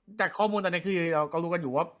เพราะจากข้อมูลตอนนี้คือเราก็รู้กันอ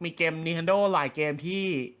ยู่ว่ามีเกม Nintendo หลายเกมที่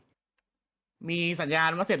มีสัญญาณ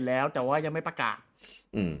ว่าเสร็จแล้วแต่ว่ายังไม่ประกาศ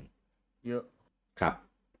เยอะครับ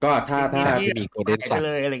ก็ถ้ามีโกลเด้นสัตว์เ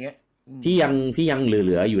ลยอะไรเงี้ยที่ยังเห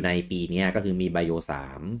ลืออยู่ในปีนี้ก็คือมีไบโอ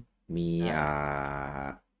3มี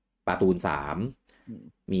ปาตูน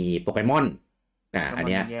3มีโปเกมอนอันเ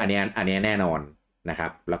นี้ยแน่นอนนะครั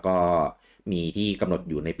บแล้วก็มีที่กำหนด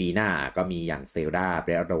อยู่ในปีหน้าก็มีอย่างเซลดาเบ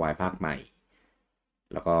รธออฟเดอะไวล์ภาคใหม่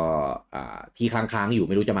แล้วก็ที่ค้างอยู่ไ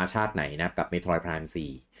ม่รู้จะมาชาติไหนนะกับ Metroid Prime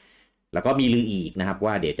 4แล้วก็มีลืออีกนะครับ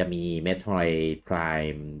ว่าเดี๋ยวจะมี Metroid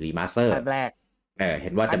Prime Remaster แรกเห็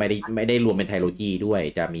นว่าจะไม่ได้รวมเป็นไทโลจีด้วย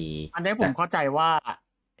จะมีอันนี้ผมเข้าใจว่า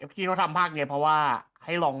ที่เขาทำภาคเนี้ยเพราะว่าใ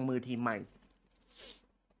ห้ลองมือทีมใหม่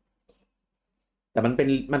แต่มันเ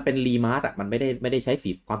ป็นรีมาสมันไม่ได้ใช้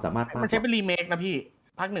ฝีความสามารถมากมันใช้เป็นรีเมคนะพี่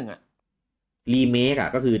ภาค1รีเมค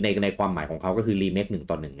ก็คือในความหมายของเขาก็คือรีเมค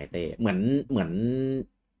1:1ไงเต้เหมือน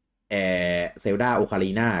เซลดาโอคา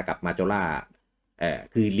ลีนากับมาโจล่า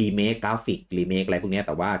คือรีเมคกราฟิกรีเมคอะไรพวกนี้แ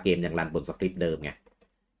ต่ว่าเกมยังรันบนสคริปต์เดิมไง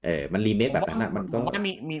มันรีเมคแบบนั้นมันก็ว่า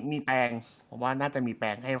มีแปลงผมว่าน่าจะมีแปล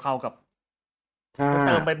งให้เข้ากับถ้าเ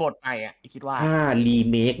ติมไปบทใหม่คิดว่าถ้ารี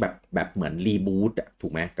เมคแบบเหมือนรีบูตถู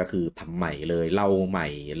กไหมก็คือทำใหม่เลยเล่าใหม่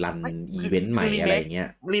รันอีเวนต์ใหม่อะไรเงี้ย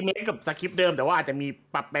รีเมคกับสคริปต์เดิมแต่ว่าอาจจะมี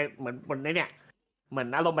ปรับไปเหมือนบนเนี่ยเหมือน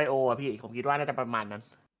อารมณ์ไบโอพี่ผมคิดว่าน่าจะประมาณนั้น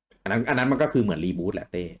อันนั้นมันก็คือเหมือนรีบูตแหละ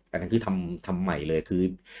เต้อันนั้นคือทำใหม่เลย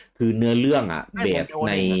คือเนื้อเรื่องเบสใ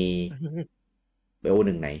นไบโอ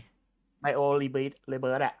1ไหนไบโอรีเ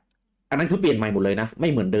บิร์ดอันนั้นคือเปลี่ยนใหม่หมดเลยนะไม่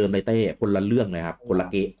เหมือนเดิมเลยเต้คนละเรื่องเลยครับคนละ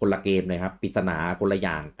เกมเลยครับปริศนาคนละอ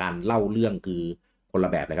ย่างการเล่าเรื่องคือคนละ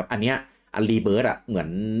แบบเลยครับอันเนี้ยรีเบิร์ดเหมื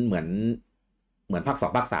อนภาค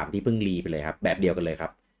2ภาค3ที่เพิ่งรีไปเลยครับแบบเดียวกันเลยครั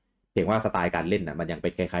บเพียงว่าสไตล์การเล่นมันยังเป็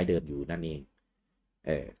นคล้ายๆเดิมอยู่นั่นเอง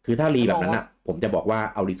คือถ้ารีแบบนั้นผมจะบอกว่า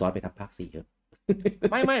เอารีซอสไปทำภาค4เถอะ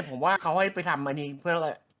ไม่ผมว่าเขาให้ไปทำอันนี้เพื่อ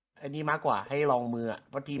อันนี้มากกว่าให้ลองมือ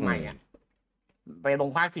ว่าทีใหม่ไปลง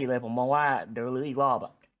ภาค4เลยผมมองว่าเดี๋ยวรื้ออีกรอบ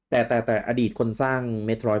แต่อดีตคนสร้าง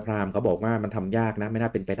Metroid Prime เขาบอกว่ามันทำยากนะไม่น่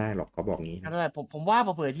าเป็นไปได้หรอกเขาบอกงี้นั่นแหละผมว่า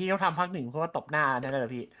เผื่อที่เขาทำภาค1เพราะว่าตบหน้านั่นแหล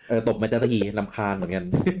ะพี่ตบมาจะทีรำคาญเหมือนกัน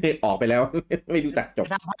ออกไปแล้วไม่รู้จักจบ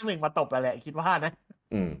ทำภาค1มาตบอะไรคิดว่านะ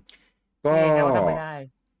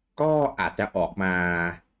ก็อาจจะออกมา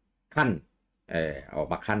ขั้นออก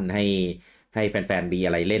มาขั้นให้แฟนๆมีอ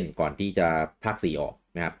ะไรเล่นก่อนที่จะภาค4ออก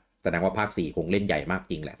นะครับแสดงว่าภาค4คงเล่นใหญ่มาก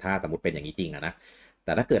จริงแหละถ้าสมมติเป็นอย่างนี้จริงนะแ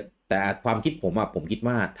ต่ถ้าเกิดแต่ความคิดผมคิด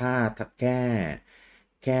ว่าถ้าแ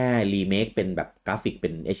ค่รีเมคเป็นแบบกราฟิกเป็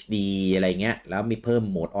น HD อะไรเงี้ยแล้วมีเพิ่ม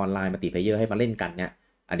โหมดออนไลน์มัลติเพลเยอร์ให้มาเล่นกันเนี่ย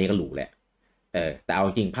อันนี้ก็หรูแหละแต่เอาจ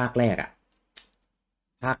ริงภาคแ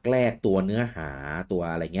รกตัวเนื้อหาตัว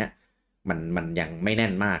อะไรเงี้ยมันยังไม่แน่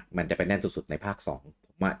นมากมันจะเป็นแน่นสุดๆในภาค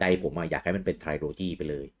2ผมอยากให้มันเป็นไทรโลจีไป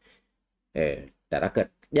เลยแต่ถ้าเกิด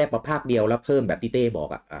แยกมาภาคเดียวแล้วเพิ่มแบบที่เต้บอก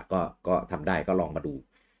ก็ทำได้ก็ลองมาดู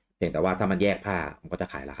เพียงแต่ว่าถ้ามันแยกภาคมันก็จะ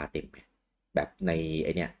ขายราคาเต็มไง แบบในไอ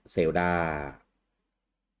เนี้ยเซลดา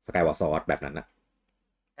สกายวอร์ซอร์แบบนั้นนะ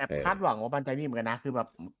แอบคาดหวังว่ามันจะนี่เหมือนกันนะคือแบบ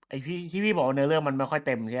ไอพี่บอกว่าเนื้อเรื่องมันไม่ค่อยเ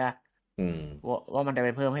ต็มใช่ไหมว่ามันจะไป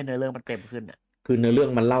เพิ่มให้เนื้อเรื่องมันเต็มขึ้นอ่ะคือเนื้อเรื่อ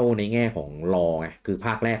งมันเล่าในแง่ของลอไงคือภ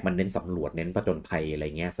าคแรกมันเน้นสำรวจเน้นผจญภัยอะไร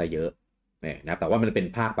เงี้ยซะเยอะเนี่ยนะแต่ว่ามันเป็น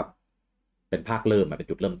ภาคแบบเป็นภาคเริ่มเป็น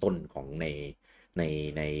จุดเริ่มต้นของในใน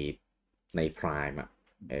ในพรายอ่ะ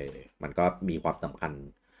มันก็มีความสำคัญ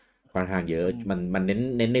ค่อนข้างเยอะมันเ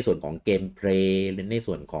น้นในส่วนของเกมเพลย์เน้นใน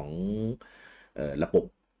ส่วนของระบบ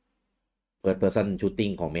Third Person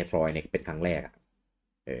Shooting ของ Metroid เนี่ยเป็นครั้งแรก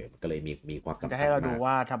มันก็เลยมีความสำคัญมากจะให้เราดู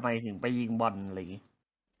ว่าทำไมถึงไปยิงบอลอะไรอย่างงี้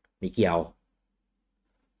มีเกี่ยว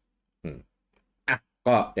อ่ะ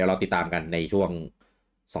ก็เดี๋ยวเราติดตามกันในช่วง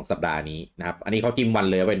2 สัปดาห์นี้นะครับอันนี้เขาจิ้มวัน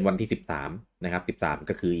เลยเป็นวันที่13นะครับ13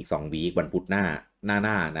ก็คืออีก2 วีควันพุธหน้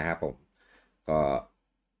านะครับผมก็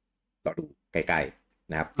เราดูใกล้ๆ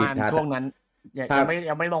นะครับช่วงนั้น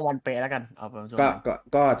ยังไม่ลงวันเป๊ะแล้วกันเอาเป็นช่วง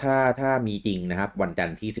ก็ถ้ามีจริงนะครับวันจัน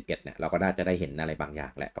ทร์ที่11เนี่ยเราก็น่าจะได้เห็นอะไรบางอย่า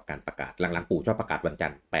งแหละกับการประกาศหลังๆปู่ชอบประกาศวันจั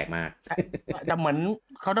นทร์แปลกมากจะเหมือน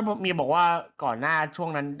เขาจะมีบอกว่าก่อนหน้าช่วง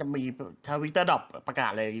นั้นจะมีTwitterดรอปประกา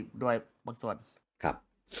ศเลยด้วยบางส่วนครับ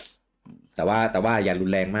แต่ว่าอย่ารุ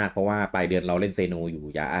นแรงมากเพราะว่าปลายเดือนเราเล่นเซโนอยู่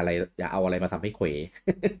อย่าเอาอะไรมาทำให้เขว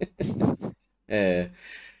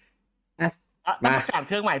มาประกาศเ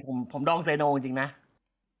ครื่องใหม่ผมดองเซโนจริงนะ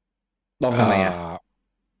ดองทำไม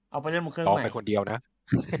เอาไปเล่นบนเครื่องใหม่ไปคนเดียวนะ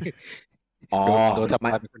โดนจับไป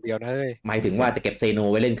คนเดียวนะเฮ้ยหมายถึงว่าจะเก็บเซโน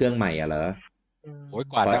ไว้เล่นเครื่องใหม่เหรอโอ้ย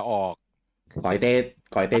กว่าจะออกขอให้เ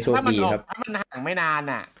ต้โชคดีครับถ้ามันห่างไม่นาน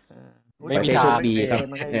อ่ะไม่มีโชคดีครับ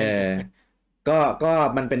ก็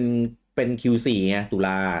มันเป็น Q4 ไงตุล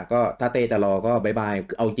าก็ถ้าเต้จะรอก็บายบาย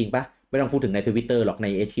เอาจริงปะไม่ต้องพูดถึงใน Twitter หรอกใน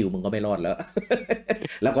HQ มึงก็ไม่รอดแล้ว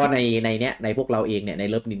แล้วก็ในเนี้ยในพวกเราเองเนี่ยใน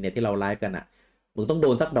เลิฟนินเนี่ยที่เราไลฟ์กันอ่ะมึงต้องโด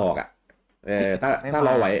นสักดอกอ่ะถ้าร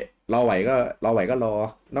อไหวก็รอ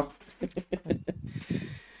เนาะ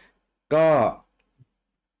ก็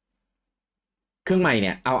เครื่องใหม่เ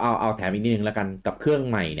นี่ยเอาแถมอีกนิดนึงแล้วกันกับเครื่อง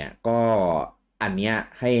ใหม่เนี่ยก็อันเนี้ย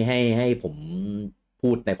ให้ผมพู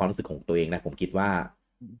ดในความรู้สึกของตัวเองนะผมคิดว่า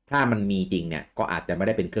ถ้ามันมีจริงเนี่ยก็อาจจะไม่ไ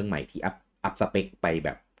ด้เป็นเครื่องใหม่ที่อัพสเปคไปแบ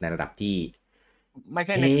บในระดับที่ไม่ใ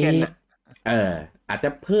ช่ในเกณฑ์อาจจะ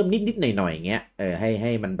เพิ่มนิดหน่อยอย่างเงี้ยใ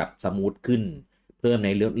ห้มันแบบสมูทขึ้นเพิ่มใน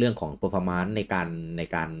เรื่องของ performance ใน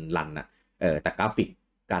การรันอ่ะแต่กราฟิก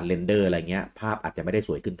การเรนเดอร์อะไรเงี้ยภาพอาจจะไม่ได้ส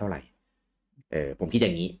วยขึ้นเท่าไหร่ผมคิดอ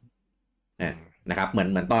ย่างนี้นะครับเหมื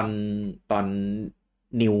อนตอน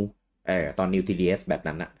นิวตอน New TDS แบบ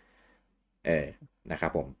นั้นนะนะครั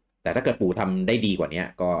บผมแต่ถ้าเกิดปู่ทำได้ดีกว่านี้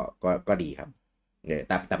ก็ดีครับ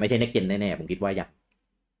แต่ไม่ใช่ Next Gen แน่ๆผมคิดว่าอยาก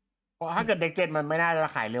เพราะถ้าเกิด Next Gen มันไม่น่าจะ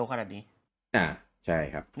ขายเร็วขนาดนี้ใช่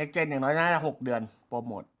ครับ Next Gen อย่างน้อยน่าจะ6 เดือนโปร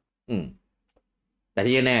โมทแต่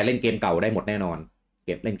ที่แน่เล่นเกมเก่าได้หมดแน่นอน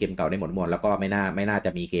เล่นเกมเก่าได้หมดแล้วก็ไม่น่าจะ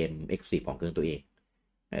มีเกม Exclusive ของเครื่องตัวเอง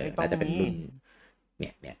น่าจะเป็นรุ่นเนี่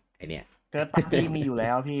ยไอเนี่ยเธอปาร์ตี้มีอยู่แ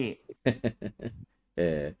ล้วพี่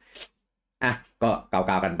ก็เก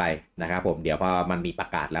ากันไปนะครับผมเดี๋ยวพอมันมีประ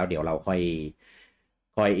กาศแล้วเดี๋ยวเราค่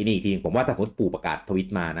อยอีนี่ทีผมว่าถ้าปู่ประกาศทวิต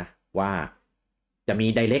มานะว่าจะมี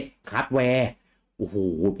Direct ฮาร์ดแวร์โอ้โห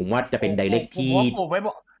ผมว่าจะเป็น Direct ที่ปู่ไม่บ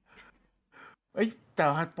อกแต่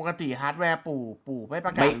ปกติฮาร์ดแวร์ปู่ไม่ป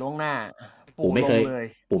ระกาศล่วงหน้าปู่ไม่เค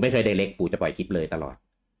ยDirect ปู่จะปล่อยคลิปเลยตลอด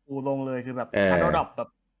ปู่ลงเลยคือแบบฮาร์ดดรอปแบบ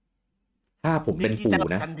ถ้าผมเป็นปู่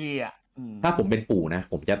นะทันทีถ้าผมเป็นปู่นะ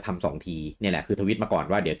ผมจะทำ2 ทีเนี่ยแหละคือทวิตมาก่อน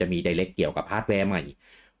ว่าเดี๋ยวจะมี Direct เกี่ยวกับฮาร์ดแวร์ใหม่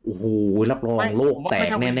โอ้โหรับรองโลกแตก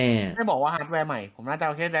แน่ๆไม่บอกว่าฮาร์ดแวร์ใหม่ผมน่าจะเอ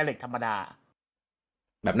าแค่ Direct ธรรมดา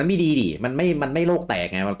แบบนั้นไม่ดีดิมันไม่โลกแตก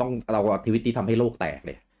ไงมันต้องเราทวิตที่ทำให้โลกแตกเ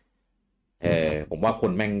ลยผมว่าค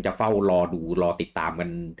นแม่งจะเฝ้ารอติดตามกัน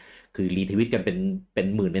คือรีทวิตกันเป็น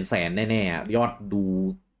หมื่นเป็นแสนแน่ๆยอด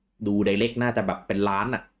ดู Direct น่าจะแบบเป็นล้าน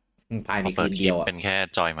อ่ะภายในคืนเดียวเป็นแค่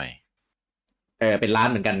จอยใหม่เป็นล้าน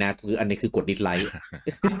เหมือนกันนะคืออันนี้คือกดดิสไลค์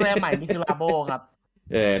แม่ใหม่นี่คือลาโบครับ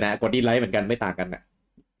นะกดดิสไลค์เหมือนกันไม่ต่างกันนะ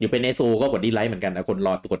อยู่เป็นเอโซก็กดดิสไลค์เหมือนกันนะคนร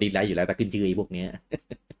อกดดิสไลค์อยู่แล้วแต่ขึ้นชื่อไอ้พวกนี้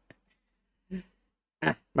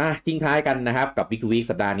มาทิ้งท้ายกันนะครับกับวิกวีค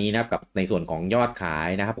สัปดาห์นี้นะครับกับในส่วนของยอดขาย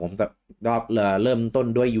นะครับผมยอดเริ่มต้น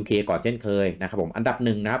ด้วย UK ก่อนเช่นเคยนะครับผมอันดับ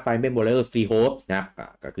1นะครับ Fire Emblem Warriors Three Hopes นะครับ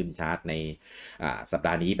ก็ขึ้นชาร์ตในสัปด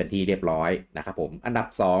าห์นี้เป็นที่เรียบร้อยนะครับผมอันดับ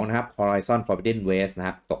2นะครับ Horizon Forbidden West นะค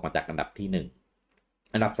รับตกมาจากอันดับที่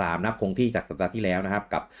1อันดับ3นะครับคงที่จากสัปดาห์ที่แล้วนะครับ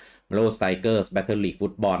กับ Marvel Strikers Battle League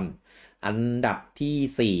Football อันดับ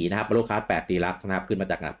ที่4นะครับ Mario Kart 8 Deluxe นะครับขึ้นมา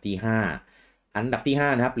จากอันดับที่5อันดับที่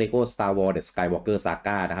5นะครับ Lego Star Wars The Skywalker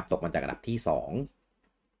Saga นะครับตกมาจากอันดับที่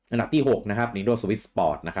2อันดับที่6นะครับ Nintendo Switch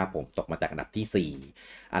Sport นะครับผมตกมาจากอันดับที่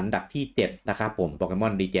4อันดับที่7นะครับผม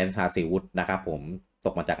Pokemon Legends Arceus นะครับผม ต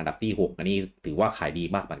กมาจากอันดับที่6อันนี้ถือว่าขายดี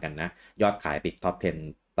มากเหมือนกันนะยอดขายติดท็อป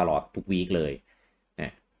10ตลอดทุกวีคเลย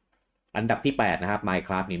อันดับที่8นะครับ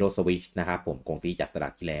Minecraft Nintendo Switch นะครับผมคงที่จากตลา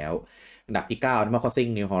ดที่แล้วอันดับที่9 Animal Crossing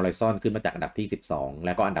New Horizon ขึ้นมาจากอันดับที่12แ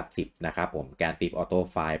ล้วก็อันดับ10นะครับผม Grand Theft Auto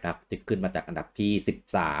 5นะครับขึ้นมาจากอันดับที่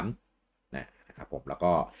13นะครับผมแล้ว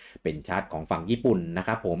ก็เป็นชาร์ตของฝั่งญี่ปุ่นนะค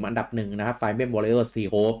รับผมอันดับ1นะครับ Fire Emblem Warriors Three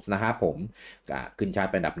Hopes นะครับผมขึ้นชาร์ต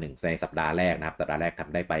เป็นอันดับ1ในสัปดาห์แรกนะครับสัปดาห์แรกท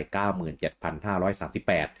ำได้ไป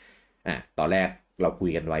 97,538 ตอนแรกเราคุย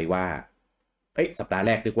กันไว้ว่าสัปดาห์แ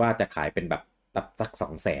รกนึกว่าจะขายเป็นแบบสัก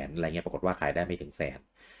 200,000 อะไรเงี้ยปรากฏว่าขายได้ไม่ถึงแสน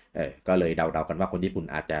ก็เลยเดากันว่าคนญี่ปุ่น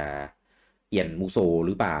อาจจะเอียนมูโซห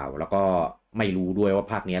รือเปล่าแล้วก็ไม่รู้ด้วยว่า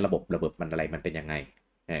ภาคนี้ระบบมันอะไรมันเป็นยังไง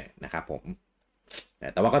นะครับผม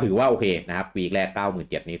แต่ว่าก็ถือว่าโอเคนะครับวีคแรก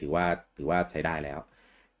 97,000 นี้ถือว่าใช้ได้แล้ว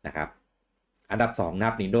นะครับอันดับ2นะค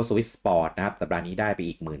รับ Nintendo Switch Sport นะครับสัปดาห์นี้ได้ไป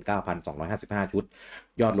อีก 19,255 ชุด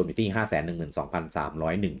ยอดรวมอยู่ที่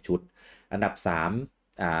 512,301 ชุดอันดับ3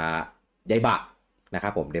ยายบะนะครั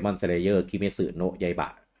บผม Demon Slayer Kimetsu no Yaiba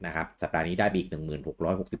นะครับสัปดาห์นี้ได้อีก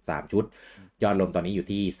 1663 ชุดยอดรวมตอนนี้อยู่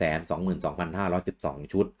ที่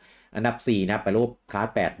 122,512 ชุดอันดับ4นะครับไปรูปคาร์ด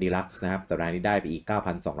8 Deluxe นะครับสัปดาห์นี้ได้ไปอีก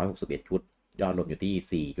 9,261 ชุดยอดรวมอยู่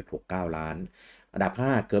ที่ 4.69 ล้านอันดับ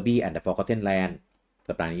5 Kirby and the Forgotten Land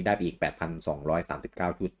สัปดาห์นี้ได้ไปอีก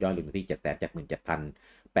 8,239 ชุดยอดรวมอยู่ที่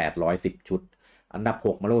 777,810 ชุดอันดับ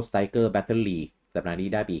6 Mario Striker Battle League สัปดาห์นี้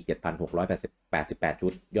ได้ไปอีก 7,688 ชุ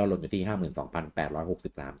ดยอดรวมอยู่ที่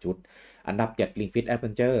 52,863 ชุดอันดับ7 Ring Fit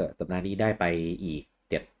Adventure สัปดาห์นี้ได้ไปอีก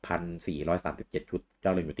 7,437 ชุดย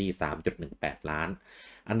อดรวมอยู่ที่ 3.18 ล้าน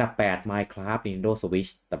อันดับ8 Minecraft Nintendo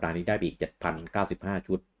Switch สัปดาห์นี้ได้ไปอีก 7,095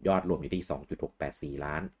 ชุดยอดรวมอยู่ที่ 2.684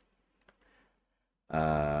 ล้าน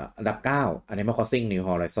อันดับ9 Animal Crossing New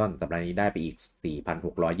Horizon สัปดาห์นี้ได้ไปอีก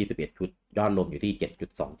 4,621 ชุดยอดรวมอยู่ที่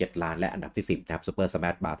 7.27 ล้านและอันดับที่10นะครับ Super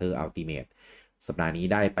Smash Bros Ultimate สัปดาห์นี้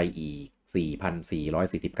ได้ไปอีก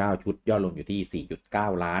 4,449 ชุดยอดรวมอยู่ที่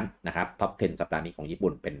 4.9 ล้านนะครับท็อป10สัปดาห์นี้ของญี่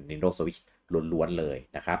ปุ่นเป็น Nintendo Switch ล้วนๆเลย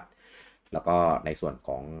นะครับแล้วก็ในส่วนข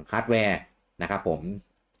องฮาร์ดแวร์นะครับผม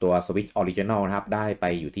ตัว Switch Original นะครับได้ไป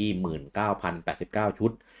อยู่ที่ 19,089 ชุ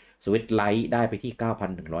ด Switch Lite ได้ไปที่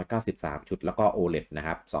 9,193 ชุดแล้วก็ OLED นะค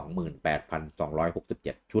รับ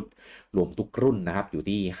 28,267 ชุดรวมทุกรุ่นนะครับอยู่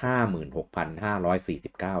ที่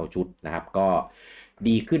 56,549 ชุดนะครับก็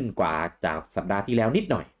ดีขึ้นกว่าจากสัปดาห์ที่แล้วนิด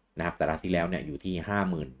หน่อยนะครับสัปดาห์ที่แล้วเนี่ยอยู่ที่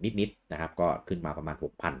 50,000 นิดๆนะครับก็ขึ้นมาประมาณ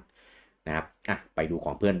 6,000 นะครับไปดูข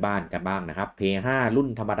องเพื่อนบ้านกันบ้างนะครับ P5 รุ่น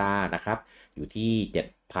ธรรมดานะครับอยู่ที่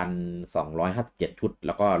 7,257 ชุดแ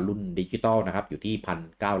ล้วก็รุ่นดิจิตอลนะครับอยู่ที่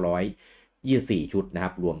 1,924 ชุดนะค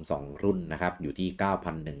รับรวม2รุ่นนะครับอยู่ที่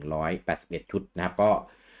 9,181 ชุดนะครับก็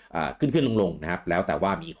ขึ้นลงนะครับแล้วแต่ว่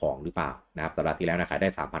ามีของหรือเปล่านะครับสัปดาห์ที่แล้วนะขายได้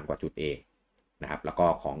 3,000 กว่าชุดเองนะครับแล้วก็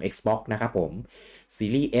ของ Xbox นะครับผม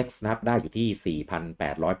Series X นะครับได้อยู่ที่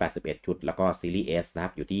 4,881 ชุดแล้วก็ Series S นะครั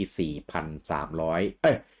บอยู่ที่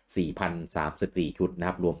 4,034 ชุดนะค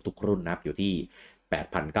รับรวมทุกรุ่นนะครับอยู่ที่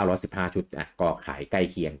 8,915 ชุดก็ขายใกล้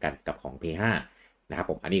เคียงกันกับของ P5 นะครับ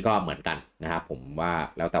ผมอันนี้ก็เหมือนกันนะครับผมว่า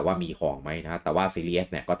แล้วแต่ว่ามีของไหมนะแต่ว่า Series S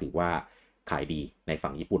เนี่ยก็ถือว่าขายดีใน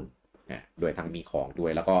ฝั่งญี่ปุ่นโดยทั้งมีของด้ว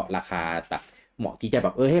ยแล้วก็ราคาแบบเหมาะที่จะแบ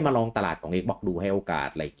บให้มาลองตลาดของ Xbox ดูให้โอกาส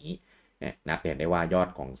อะไรอย่างนี้นับเห็นได้ว่ายอด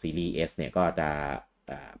ของ Series S เนี่ยก็จะ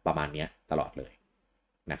ประมาณนี้ตลอดเลย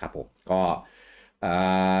นะครับผมก็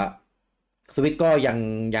สวิตก็ยัง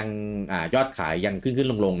ยอดขายยังขึ้น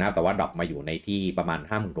ลงนะครับแต่ว่าดรอปมาอยู่ในที่ประมาณ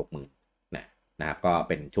 50,000-60,000 นะครับก็เ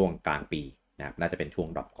ป็นช่วงกลางปีนะครับน่าจะเป็นช่วง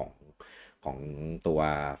ดรอปของตัว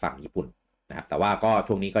ฝั่งญี่ปุ่นนะครับแต่ว่าก็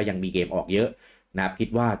ช่วงนี้ก็ยังมีเกมออกเยอะนะครับคิด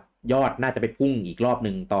ว่ายอดน่าจะไปพุ่งอีกรอบ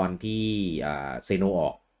นึงตอนที่เซโนออ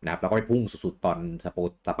กนะครับแล้วก็ไปพุ่งสุดๆตอน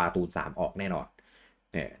สปาตูน3ออกแน่นอน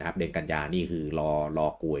นะครับเดือนกันยานี่คือรอ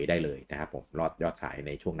กวยได้เลยนะครับผมยอดขายใ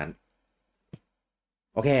นช่วงนั้น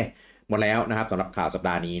โอเคหมดแล้วนะครับสำหรับข่าวสัปด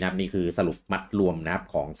าห์นี้นะครับนี่คือสรุปมัดรวมนะครับ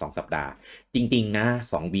ของ2สัปดาห์จริงๆนะ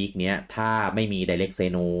2วีคเนี้ยถ้าไม่มี Direct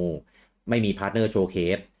Seno ไม่มี Partner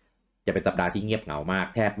Showcase จะเป็นสัปดาห์ที่เงียบเหงามาก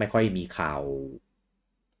แทบไม่ค่อยมีข่าว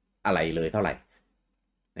อะไรเลยเท่าไหร่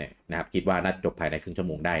นะครับคิดว่าน่าจะจบภายในครึ่งชั่วโ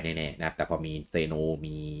มงได้แน่ๆนะครับแต่พอมีเซโน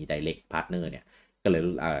มี Direct Partner เนี่ยก็เลย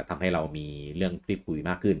ทำให้เรามีเรื่องที่คุย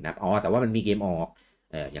มากขึ้นนะครับแต่ว่ามันมีเกมออก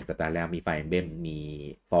อย่างสัปดาห์แล้วมี Fire Emblem มี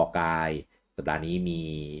ฟอร์กายสัปดาห์นี้มี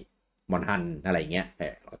มอนฮันอะไรเงี้ย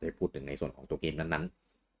เราจะพูดถึงในส่วนของตัวเกมนั้น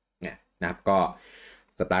ๆนะครับก็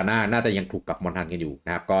สัปดาห์หน้าน่าจะยังคลุกกับมอนฮันกันอยู่น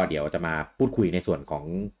ะครับก็เดี๋ยวจะมาพูดคุยในส่วนของ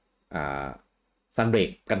ซันเบรก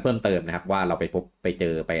กันเพิ่มเติมนะครับว่าเราไปเจ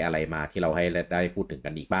อไปอะไรมาที่เราให้ได้พูดถึงกั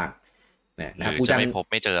นอีกบ้างนะผู้จะไม่พบ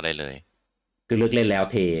ไม่เจออะไรเลยคือเลิกเล่นแล้ว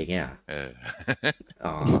เทเงี้ย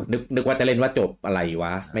นึกว่าจะเล่นว่าจบอะไรว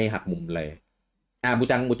ะไม่หักมุมเลยบู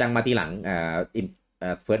จังมาทีหลัง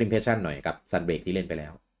first impression หน่อยกับ Sunbreak ที่เล่นไปแล้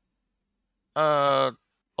ว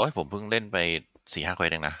โอ้ยผมเพิ่งเล่นไป 4-5 เคว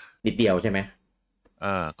สเองนะนิดเดียวใช่ไหม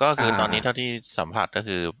ก็คือตอนนี้เท่าที่สัมผัสก็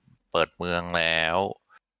คือเปิดเมืองแล้ว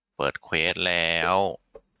เปิดเควสแล้ว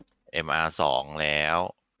MR2 แล้ว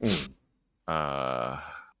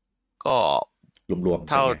ก็รวมๆ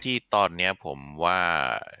เท่าที่ตอนเนี้ยผมว่า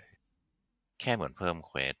แค่เหมือนเพิ่มเ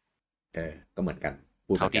ควสก็เหมือนกัน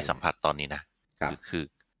เท่าที่สัมผัสตอนนี้นะ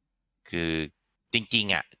คือจริง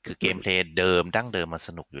ๆอ่ะคือเกมเพลย์เดิมดั้งเดิมมันส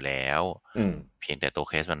นุกอยู่แล้วเพียงแต่ตัวเ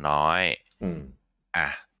ควสมันน้อย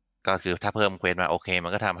ก็คือถ้าเพิ่มเควสมาโอเคมั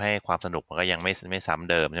นก็ทำให้ความสนุกมันก็ยังไม่ซ้ำ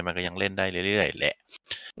เดิมใช่ไหมก็ยังเล่นได้เรื่อยๆแหละ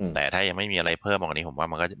แต่ถ้ายังไม่มีอะไรเพิ่มกว่านี้ผมว่า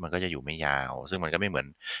มันก็จะอยู่ไม่ยาวซึ่งมันก็ไม่เหมือน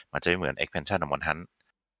มันจะไม่เหมือน expansion ของMonhan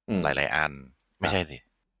หลายๆอันไม่ใช่สิ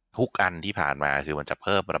ทุกอันที่ผ่านมาคือมันจะเ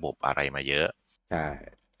พิ่มระบบอะไรมาเยอะใช่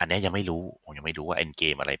อันนี้ยังไม่รู้ผมยังไม่รู้ว่า end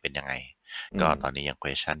game อะไรเป็นยังไงก็ตอนนี้ยัง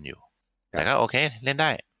question อยู่แต่ก็โอเคเล่นได้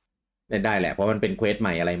แหละเพราะมันเป็นเควสให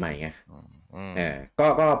ม่อะไรใหม่ไง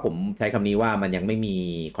ก็ผมใช้คำนี้ว่ามันยังไม่มี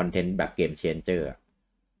คอนเทนต์แบบเกมเชนเจอร์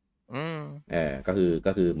ก็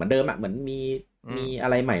คือเหมือนเดิมอ่ะเหมือนมีอะ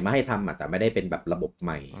ไรใหม่มาให้ทำอ่ะแต่ไม่ได้เป็นแบบระบบใ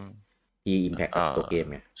หม่ที่ impact กับตัวเกม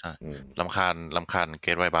ไงใช่รำคาญเก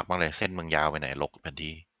ตไวบักมากเลยเส้นมึงยาวไปไหนลกแผน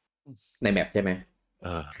ที่ในแมปใช่ไหม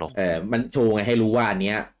ลกมันโชว์ไงให้รู้ว่าอันเ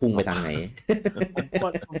นี้ยพุ่งไปทางไหน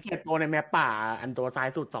ผมเขียนตัวในแมปป่าอันตัวซ้าย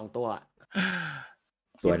สุด2ตัว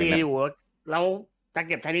ตีอยู่แล้วจะ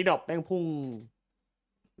เก็บไทนี่ดอกแม่งพุ่ง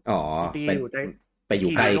ไปอยู่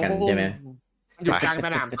ใกล้กันใช่ไหมอยู่กลางส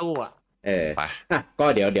นามสู้ก็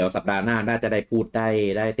เดี๋ยวสัปดาห์หน้าน่าจะได้พูดไ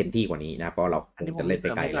ด้เต็มที่กว่านี้นะเพราะเราจะเล่นไป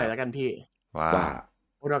ไกลแล้วกันพี่ว่า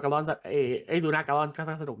ดูนาการอนดูนาการอนก็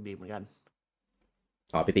สนุกดีเหมือนกัน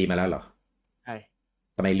ไปตีมาแล้วเหรอใช่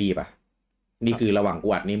ทำไมรีบอ่ะนี่คือระหว่างกู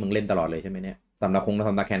อัดนี่มึงเล่นตลอดเลยใช่ไหมเนี่ยสำหรับ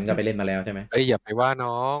แคนก็ไปเล่นมาแล้วใช่ไหมอย่าไปว่า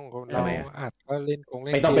น้องเราอัดก็เล่นเ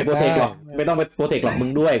ล่นไม่ต้องไปโปรเทคหรอกไม่ต้องไปโปรเทคหรอกมึ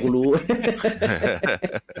งด้วยกูรู้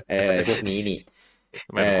พวกนี้นี่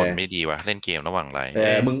มันคนไม่ดีว่ะเล่นเกมระหว่างไร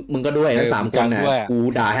มึงก็ด้วยทั้ง3คนนะกู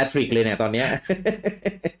ด่าแฮตทริกเลยเนี่ยตอนเนี้ย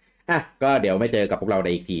ก็เดี๋ยวไม่เจอกับพวกเราใน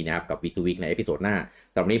อีกทีนะครับกับ Week to Week ในเอพิโซดหน้า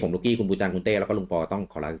สำหรับวันนี้ผมลูกกี้คุณบูจังคุณเต้แล้วก็ลุงปอต้อง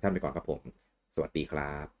ขอลาทุกท่านไปก่อนครับผมสวัสดีค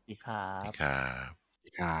รับสวัสดี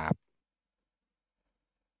ครับ